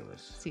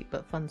ridiculous. See,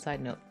 but fun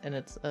side note, and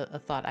it's a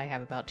thought I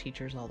have about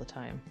teachers all the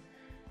time.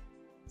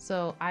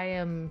 So I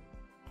am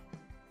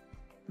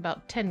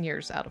about 10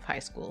 years out of high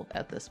school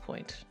at this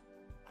point.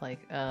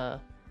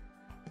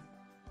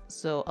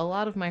 So a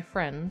lot of my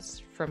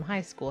friends from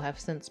high school have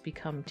since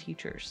become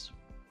teachers.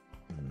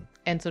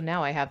 And so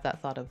now I have that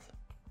thought of,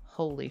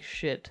 holy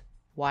shit,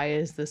 why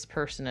is this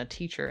person a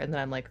teacher? And then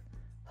I'm like,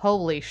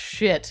 holy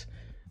shit,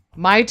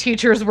 My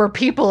teachers were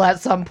people at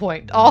some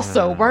point,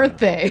 also, weren't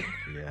they?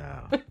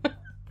 Yeah.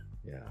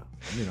 Yeah.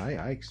 I mean,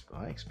 I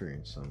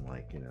experienced some,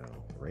 like,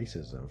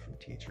 racism from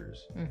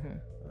teachers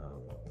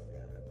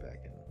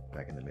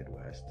back in the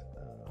Midwest,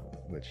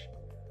 which,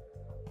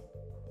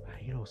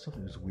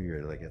 something was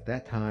weird. Like, at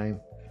that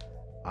time,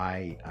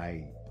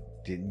 I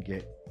didn't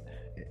get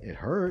it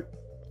hurt.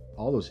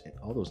 All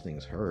those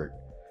things hurt,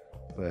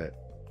 but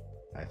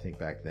I think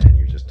back then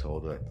you're just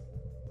told that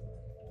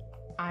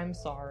I'm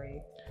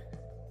sorry.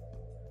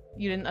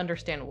 You didn't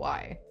understand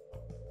why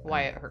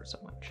it hurt so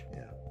much.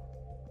 Yeah.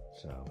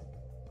 So.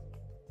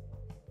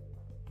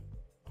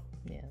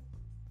 Yeah.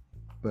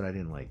 But I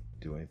didn't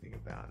do anything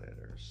about it,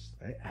 or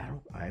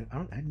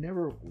I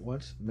never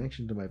once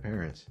mentioned to my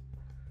parents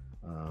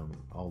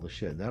all the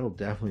shit. That'll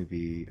definitely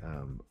be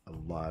a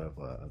lot of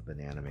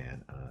Banana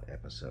Man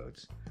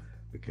episodes,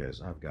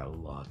 because I've got a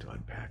lot to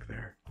unpack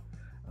there.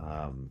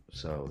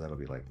 So that'll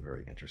be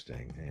very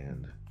interesting.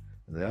 And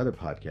the other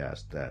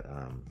podcast that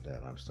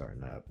I'm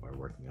starting up or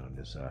working on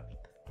is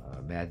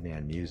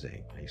Madman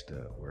Musing. I used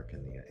to work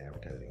in the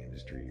advertising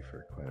industry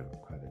for quite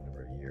a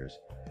number of years.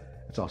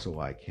 It's also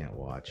why I can't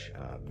watch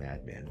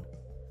Mad Men,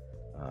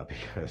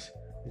 because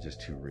it's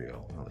just too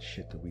real. All the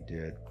shit that we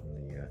did,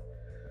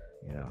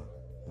 and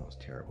that was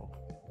terrible.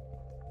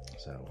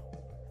 So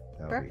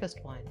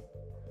breakfast wine.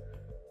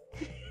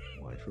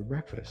 Wine for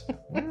breakfast.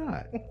 Why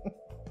not?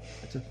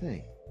 That's a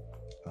thing.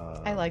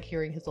 I like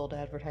hearing his old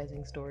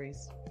advertising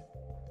stories.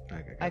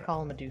 I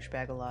call him a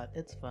douchebag a lot.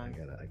 It's fun.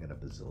 I got a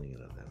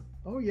bazillion of them.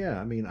 Oh yeah,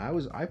 I mean,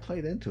 I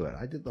played into it.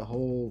 I did the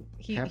whole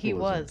he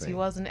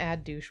was an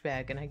ad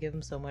douchebag, and I give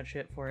him so much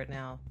shit for it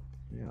now.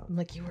 Yeah, I'm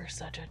like, you were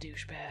such a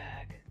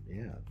douchebag.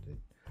 Yeah,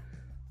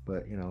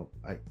 but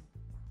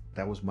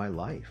that was my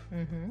life.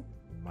 Mm-hmm.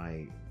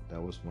 That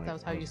was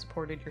how you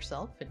supported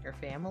yourself and your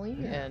family,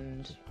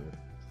 and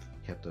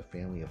kept a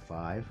family of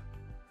 5,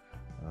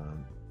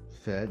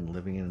 fed and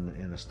living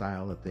in a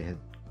style that they had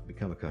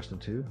become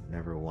accustomed to,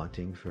 never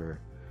wanting for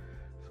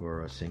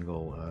a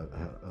single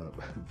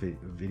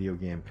video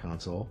game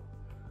console,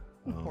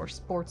 or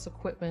sports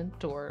equipment,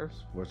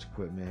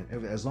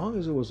 as long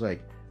as it was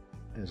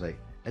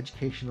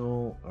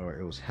educational, or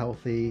it was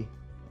healthy,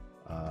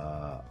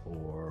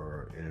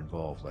 or it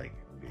involved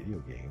video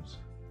games,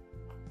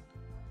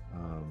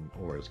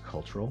 or it was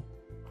cultural.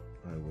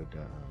 I would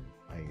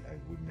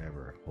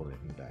never hold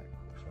anything back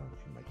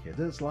from my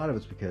kids. A lot of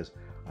it's because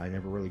I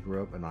never really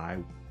grew up,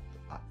 and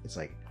it's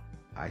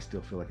I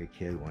still feel like a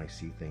kid when I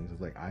see things.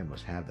 It's like, I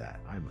must have that.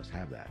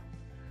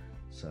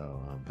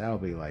 So that'll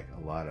be a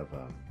lot of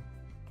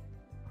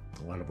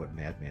what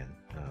Madman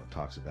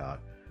talks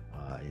about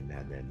in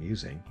Madman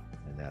Musing,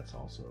 and that's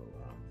also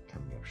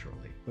coming up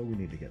shortly. But we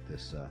need to get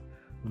this.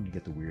 We need to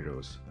get the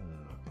Weirdos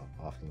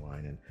off the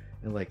line, and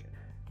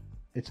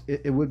it's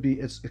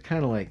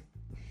kind of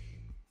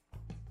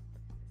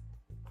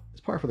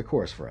it's par for the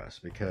course for us,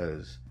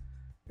 because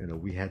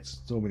we had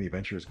so many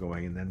adventures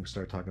going, and then we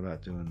started talking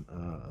about doing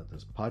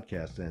this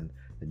podcast, and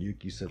you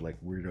said the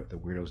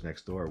Weirdos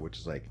Next Door, which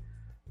is the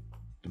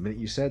minute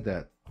you said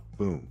that,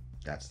 boom,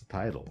 that's the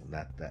title.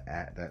 That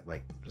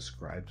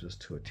describes us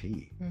to a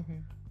T.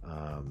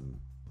 Mm-hmm.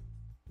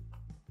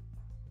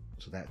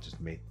 So that just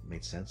made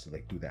sense to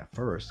do that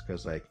first,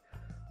 because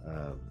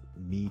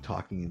me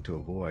talking into a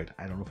void,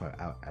 I don't know if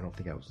I don't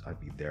think I'd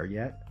be there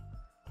yet.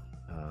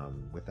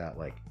 Without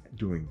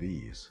doing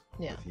these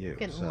with you,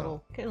 getting a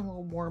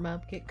little warm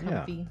up, get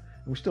comfy. Yeah.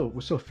 We're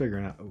still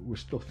figuring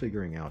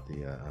out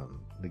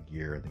the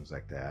gear and things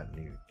like that. I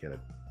need to get a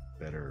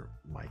better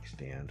mic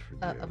stand for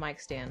you. A mic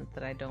stand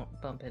that I don't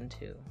bump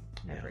into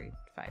every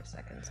 5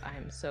 seconds. I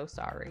am so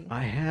sorry.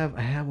 I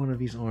have one of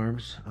these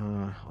arms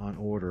on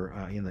order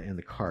in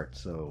the cart,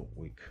 so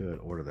we could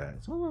order that.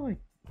 It's only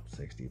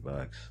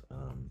 $60.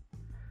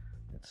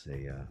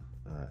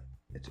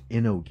 It's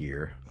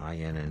InnoGear,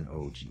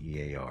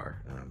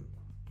 INNOGEAR,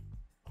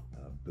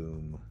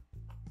 boom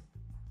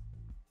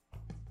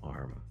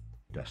arm,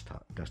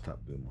 desktop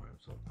boom arm,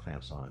 so it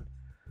clamps on.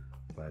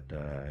 But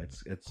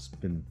it's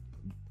been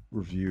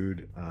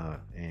reviewed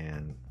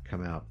and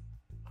come out,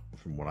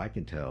 from what I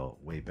can tell,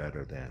 way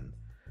better than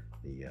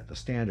the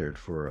standard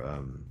for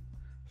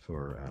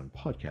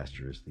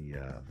podcasters.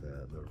 The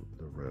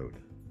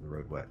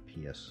Rode what?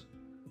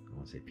 I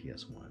want to say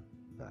PS1,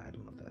 but I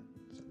don't know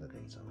if that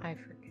ain't something. I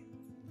forget.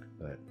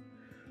 But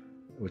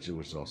which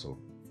is also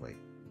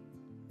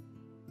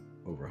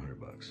over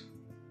 $100.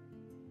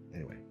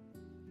 Anyway,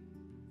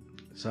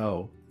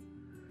 so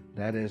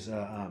that is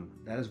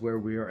where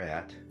we are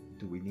at.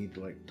 Do we need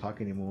to talk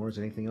anymore? Is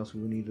there anything else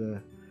we need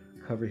to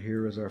cover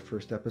here as our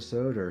first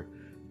episode, or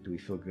do we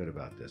feel good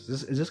about this?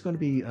 Is this going to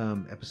be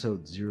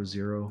episode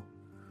 00,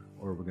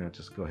 or we're going to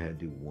just go ahead and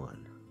do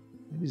 1?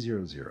 Maybe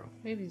 00.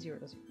 Maybe 00.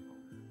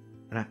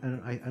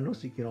 And I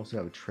noticed you can also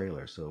have a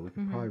trailer, so we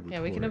can probably record.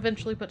 Yeah, we can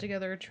eventually put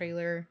together a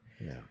trailer.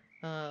 Yeah.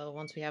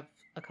 Once we have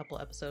a couple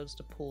episodes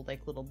to pull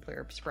little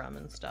blurbs from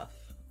and stuff.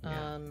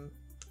 Yeah.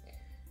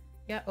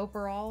 Yeah.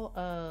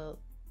 Overall,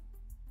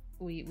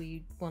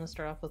 we want to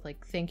start off with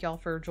like thank y'all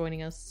for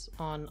joining us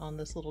on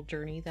this little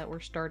journey that we're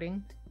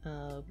starting.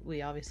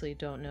 We obviously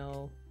don't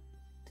know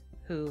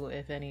who,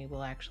 if any,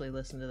 will actually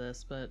listen to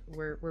this, but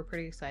we're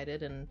pretty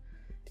excited and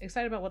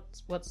excited about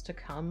what's to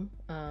come.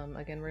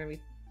 Again, we're gonna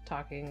be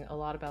talking a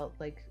lot about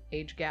like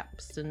age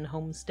gaps and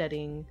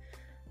homesteading,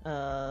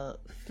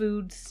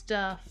 food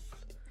stuff.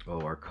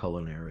 Oh, our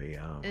culinary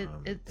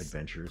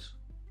adventures.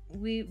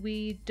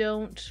 We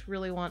don't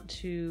really want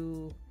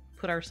to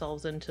put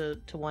ourselves into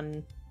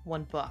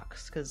one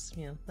box, because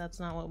that's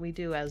not what we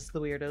do as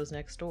the Weirdos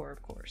Next Door,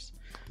 of course.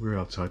 We're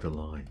outside the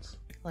lines.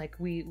 Like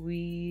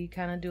we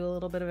kind of do a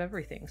little bit of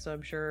everything, so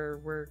I'm sure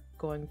we're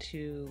going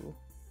to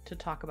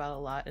talk about a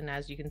lot, and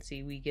as you can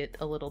see, we get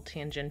a little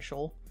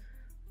tangential,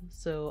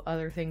 so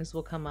other things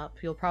will come up.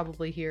 You'll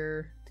probably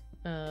hear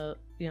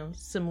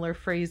similar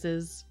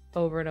phrases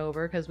over and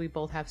over because we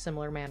both have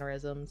similar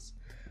mannerisms.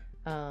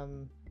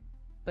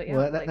 But yeah,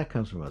 well, that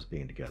comes from us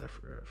being together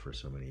for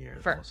so many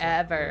years.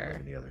 Forever.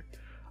 Also, together.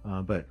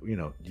 But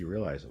do you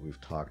realize that we've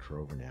talked for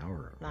over an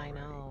hour already? I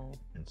know.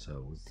 And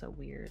so it's so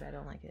weird. I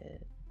don't like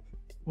it.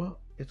 Well,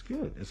 it's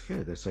good. It's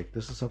good. It's like,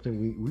 this is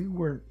something we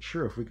weren't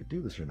sure if we could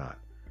do this or not.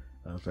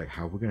 It's like,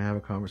 how are we going to have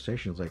a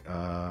conversation? It's like,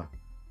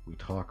 we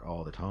talk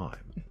all the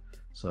time.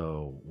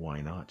 So why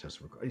not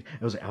just record?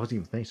 I was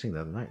even thinking the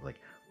other night, like,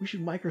 we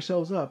should mic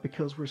ourselves up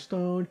because we're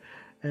stoned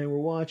and we're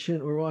watching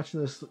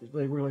this.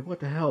 Like, we're like, what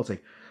the hell? It's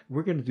like,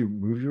 we're going to do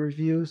movie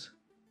reviews.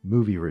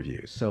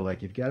 So like,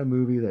 if you've got a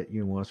movie that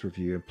you want us to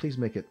review, please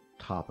make it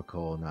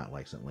topical, not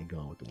like something like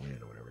Gone with the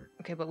Wind or whatever.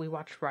 Okay, but we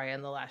watched Raya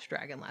and the Last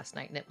Dragon last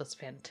night, and it was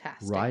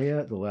fantastic.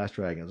 Raya, the Last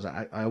Dragon.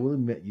 I will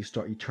admit, you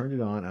turned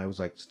it on. I was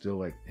like, still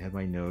like, had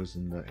my nose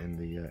in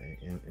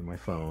my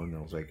phone. And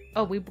I was like,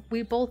 oh,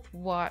 we both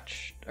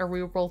watched, or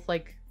we were both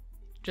like,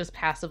 just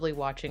passively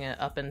watching it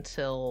up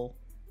until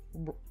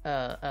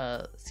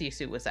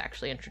Sisu was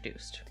actually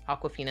introduced,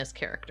 Awkwafina's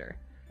character.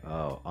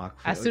 Oh, Awkwafina.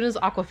 As soon as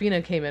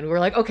Awkwafina came in, we were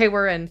like, okay,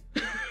 we're in.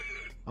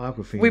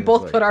 Awkwafina. We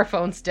both put our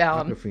phones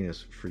down.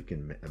 Awkwafina's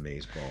freaking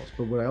amazeballs.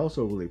 But what I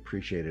also really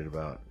appreciated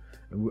about,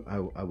 and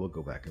I will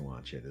go back and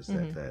watch it, is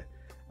that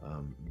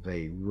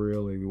we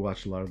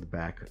watched a lot of the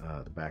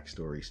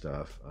backstory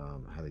stuff,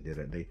 how they did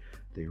it.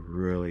 They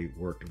really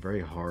worked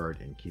very hard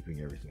in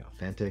keeping everything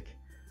authentic.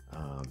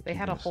 They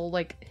had a whole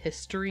like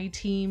history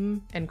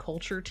team and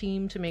culture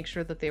team to make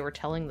sure that they were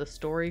telling the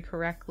story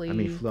correctly. I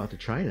mean, flew out to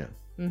China.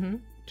 Mm-hmm.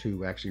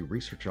 To actually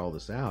research all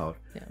this out,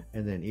 yeah.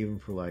 And then even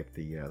for like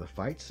the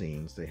fight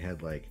scenes, they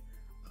had like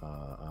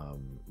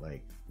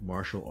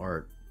martial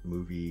art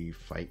movie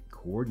fight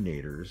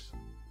coordinators,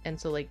 and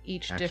so like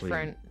each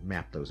different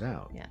map those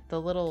out. Yeah,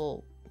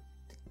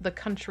 the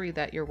country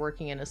that you're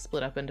working in is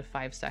split up into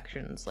 5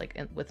 sections, like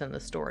within the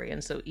story,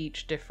 and so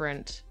each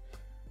different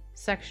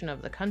section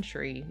of the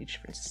country, each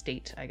different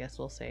state, I guess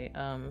we'll say,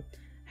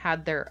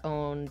 had their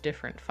own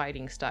different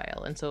fighting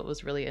style, and so it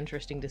was really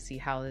interesting to see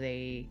how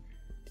they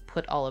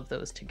put all of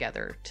those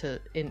together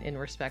in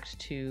respect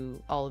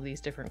to all of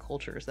these different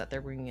cultures that they're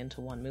bringing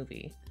into one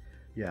movie.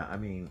 Yeah, I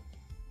mean,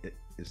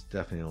 it's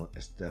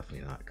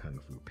definitely not Kung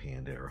Fu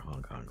Panda or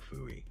Hong Kong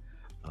Phooey.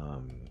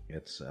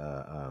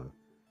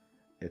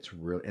 It's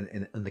real,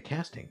 and the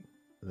casting,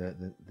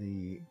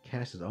 the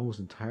cast is almost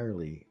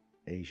entirely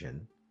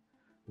Asian,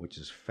 which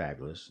is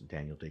fabulous.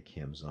 Daniel Day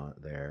Kim's on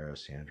there,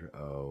 Sandra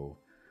Oh,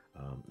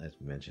 as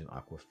mentioned,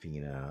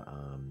 Awkwafina,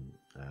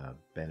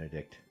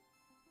 Benedict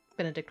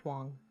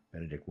Wong,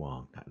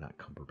 not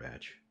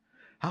Cumberbatch.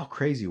 How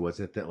crazy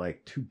was it that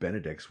like 2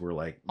 Benedicts were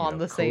like on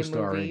the same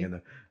movie? And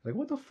like,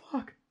 what the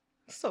fuck?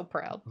 So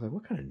proud. I was like,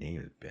 what kind of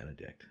name is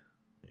Benedict?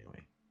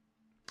 Anyway,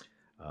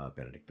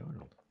 Benedict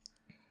Arnold.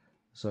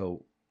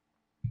 So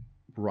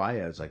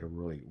Raya is like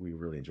we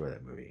really enjoy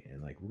that movie,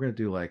 and like we're gonna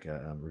do like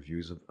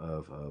reviews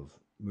of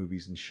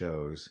movies and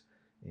shows.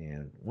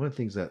 And one of the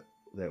things that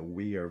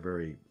we are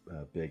very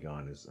big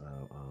on is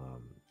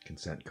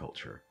consent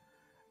culture.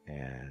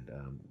 And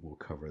we'll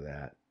cover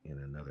that in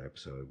another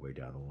episode way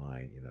down the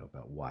line,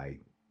 about why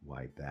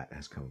that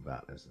has come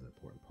about as an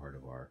important part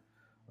of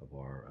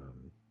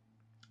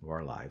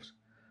our lives.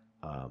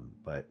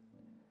 But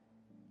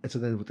and so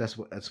then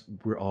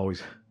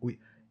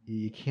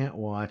you can't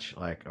watch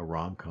like a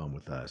rom-com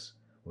with us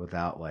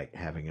without like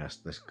having us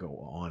just go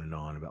on and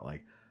on about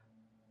like,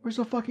 where's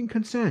the fucking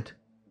consent?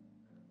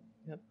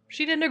 Yep.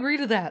 She didn't agree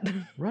to that.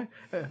 Right.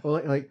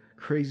 Well, like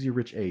Crazy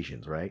Rich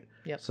Asians, right?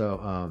 Yep.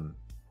 So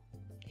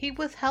he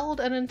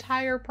withheld an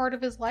entire part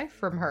of his life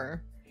from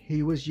her.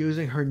 He was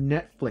using her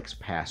Netflix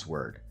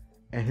password,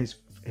 and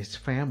his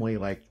family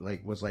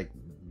was like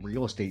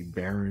real estate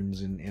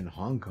barons in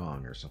Hong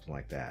Kong or something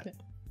like that. Yeah.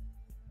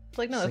 It's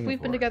like, no, Singapore. If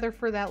we've been together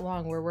for that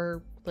long, where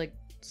we're like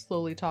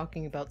slowly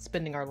talking about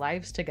spending our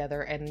lives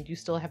together, and you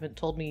still haven't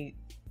told me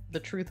the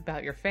truth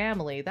about your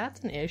family,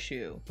 that's an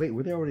issue. Wait,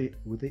 were they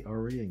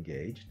already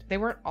engaged? They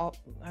weren't all.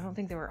 I don't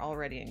think they were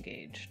already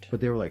engaged.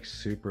 But they were like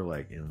super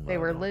like in love.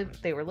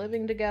 They were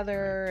living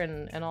together, right.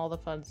 and all the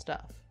fun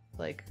stuff.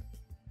 Like,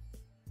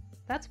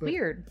 that's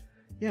weird.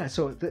 Yeah.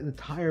 So the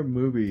entire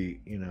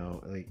movie,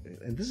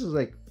 and this is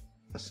like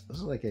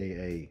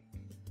a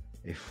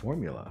a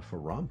formula for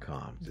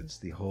rom-coms. It's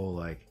the whole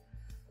like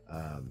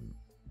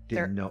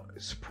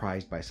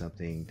surprised by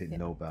something, didn't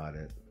know about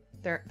it.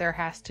 There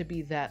has to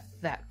be that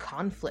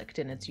conflict,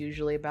 and it's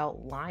usually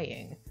about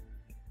lying.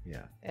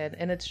 Yeah.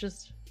 And it's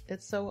just,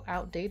 it's so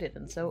outdated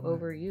and so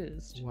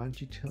overused. Why don't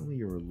you tell me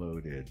you're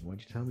loaded? Why don't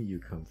you tell me you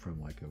come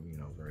from like a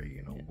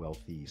very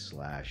wealthy /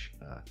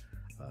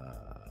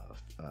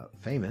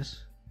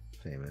 famous.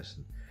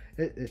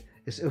 It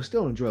was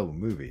still an enjoyable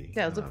movie.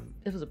 Yeah,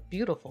 it was a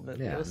beautiful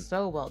movie. Yeah. It was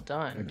so well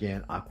done.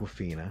 Again,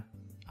 Aquafina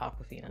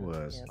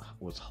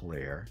was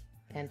hilarious.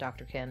 And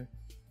Dr. Ken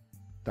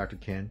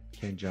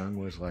Jeong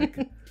was like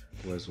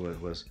he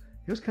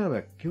was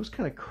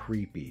kind of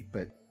creepy,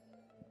 but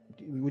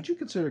would you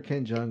consider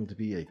Ken Jeong to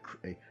be a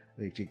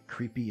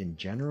creepy in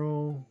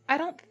general? I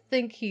don't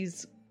think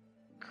he's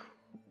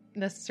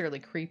necessarily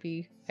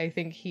creepy. I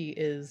think he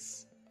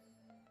is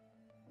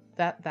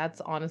that's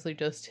honestly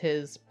just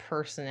his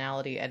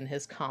personality and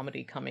his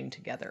comedy coming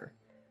together.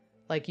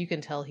 Like, you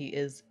can tell he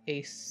is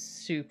a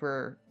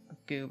super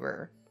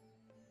goober.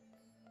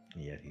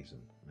 And yet he's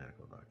a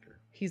medical doctor.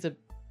 He's a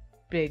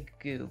big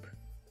goob.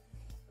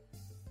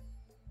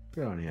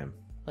 Good on him.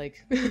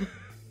 Like,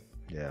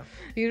 yeah,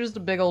 he's just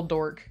a big old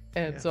dork,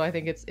 and so I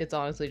think it's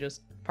honestly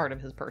just part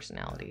of his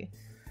personality.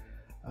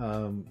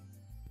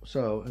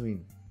 So I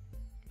mean,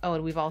 oh,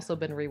 and we've also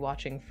been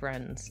rewatching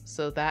Friends,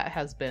 so that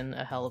has been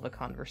a hell of a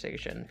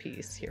conversation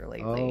piece here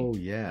lately. Oh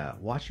yeah,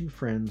 watching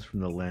Friends from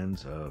the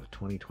lens of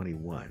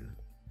 2021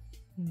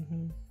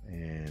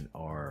 and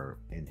our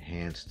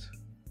enhanced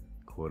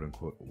quote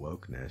unquote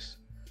wokeness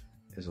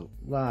is a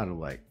lot of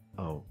like,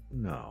 oh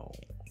no.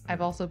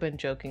 I've also been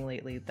joking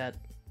lately that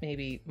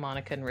maybe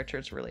Monica and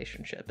Richard's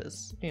relationship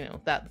is,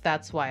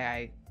 that's why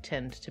I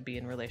tend to be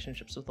in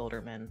relationships with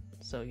older men.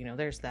 So,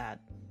 there's that.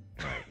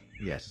 Right.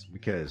 Yes,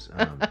 because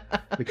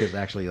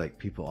actually, like,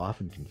 people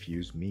often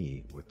confuse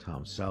me with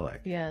Tom Selleck.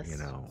 Yes.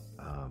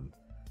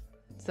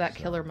 It's that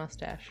killer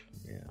mustache.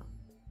 Yeah.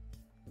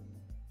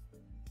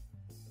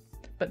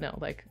 But no,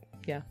 like,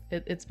 yeah,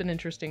 it's been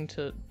interesting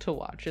to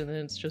watch, and then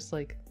it's just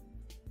like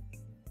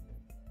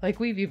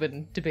we've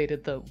even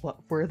debated what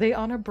were they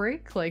on a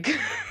break? Like,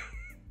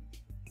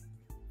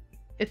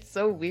 it's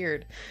so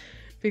weird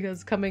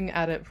because coming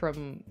at it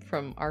from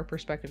our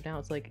perspective now,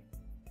 it's like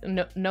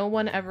no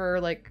one ever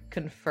like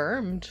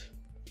confirmed.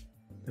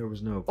 There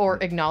was no or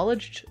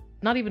acknowledged,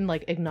 not even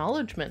like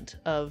acknowledgement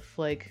of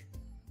like,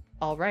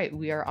 all right,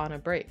 we are on a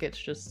break. It's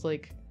just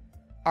like,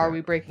 are we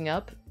breaking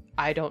up?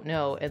 I don't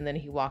know. And then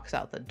he walks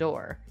out the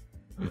door.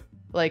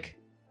 Like,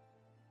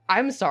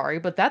 I'm sorry,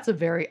 but that's a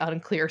very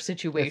unclear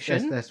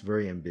situation. That's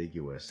very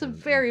ambiguous. It's a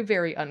very,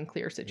 very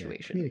unclear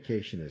situation.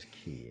 Communication is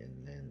key,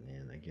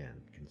 and again,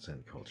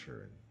 consent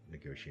culture and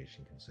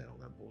negotiation consent, all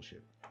that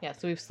bullshit. Yeah,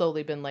 so we've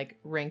slowly been like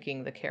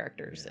ranking the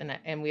characters, and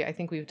I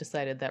think we've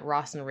decided that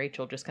Ross and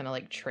Rachel just kind of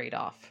like trade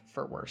off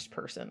for worst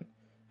person.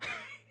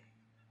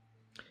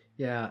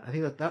 Yeah, I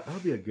think that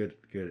would be a good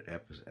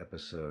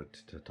episode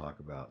to talk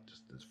about,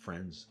 just as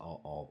friends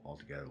all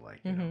together.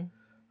 Like, you know,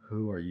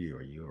 who are you?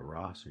 Are you a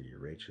Ross? Are you a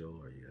Rachel?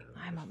 Are you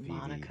I'm a Phoebe?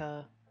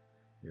 Monica.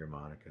 You're a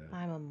Monica.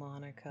 I'm a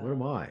Monica. What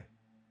am I?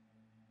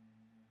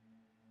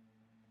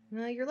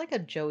 No, you're like a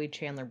Joey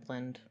Chandler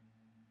blend.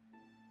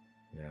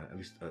 Yeah,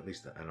 at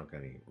least I don't got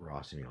any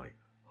Ross in me like,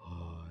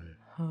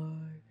 hi.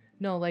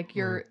 No, like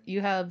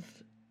you have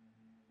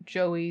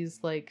Joey's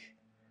like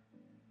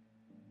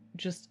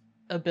just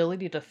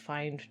ability to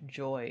find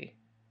joy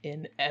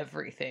in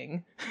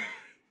everything.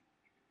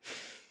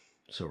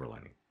 Silver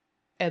lining.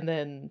 And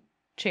then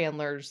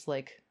Chandler's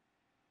like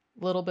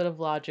little bit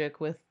of logic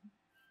with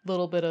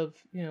little bit of,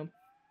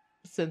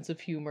 sense of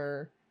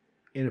humor.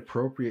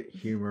 Inappropriate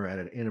humor at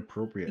an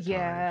inappropriate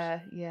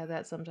time. Yeah,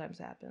 that sometimes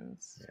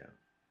happens. Yeah.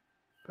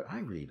 But I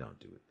really don't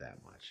do it that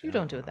much. You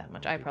don't do it that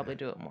much. I probably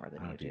do it more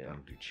than you do. I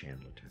don't do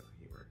Chandler type of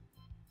humor.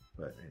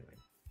 But anyway,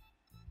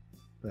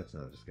 that's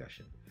another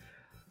discussion.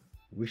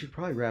 We should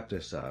probably wrap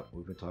this up.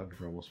 We've been talking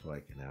for almost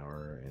like an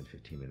hour and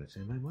 15 minutes,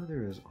 and my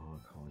mother is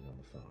calling on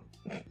the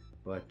phone.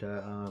 But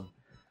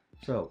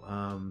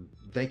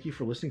thank you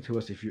for listening to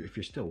us. If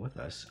you're still with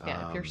us,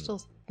 if you're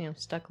still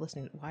stuck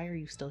listening, why are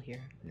you still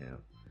here? Yeah,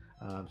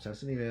 send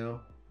us an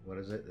email. What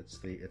is it? It's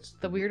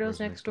the Weirdos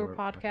Next Door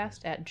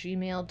podcast at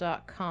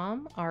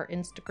gmail.com. Our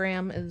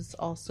Instagram is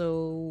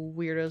also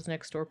Weirdos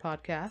Next Door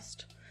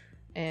podcast,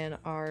 and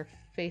our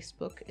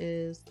Facebook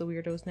is the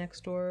Weirdos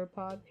Next Door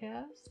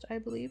podcast, I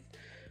believe.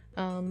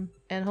 And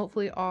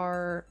hopefully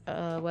our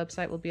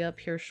website will be up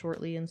here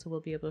shortly, and so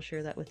we'll be able to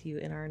share that with you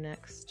in our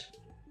next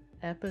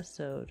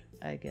episode,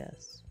 I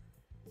guess.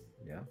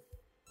 Yeah.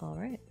 All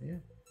right. Yeah.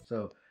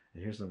 So,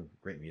 and here's some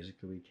great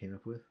music that we came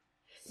up with.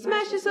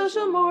 Smash your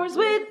social mores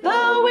with the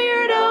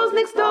Weirdos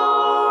Next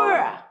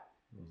Door.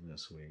 Wasn't that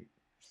sweet?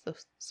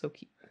 So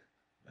cute.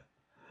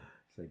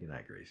 Say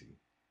goodnight, Gracie.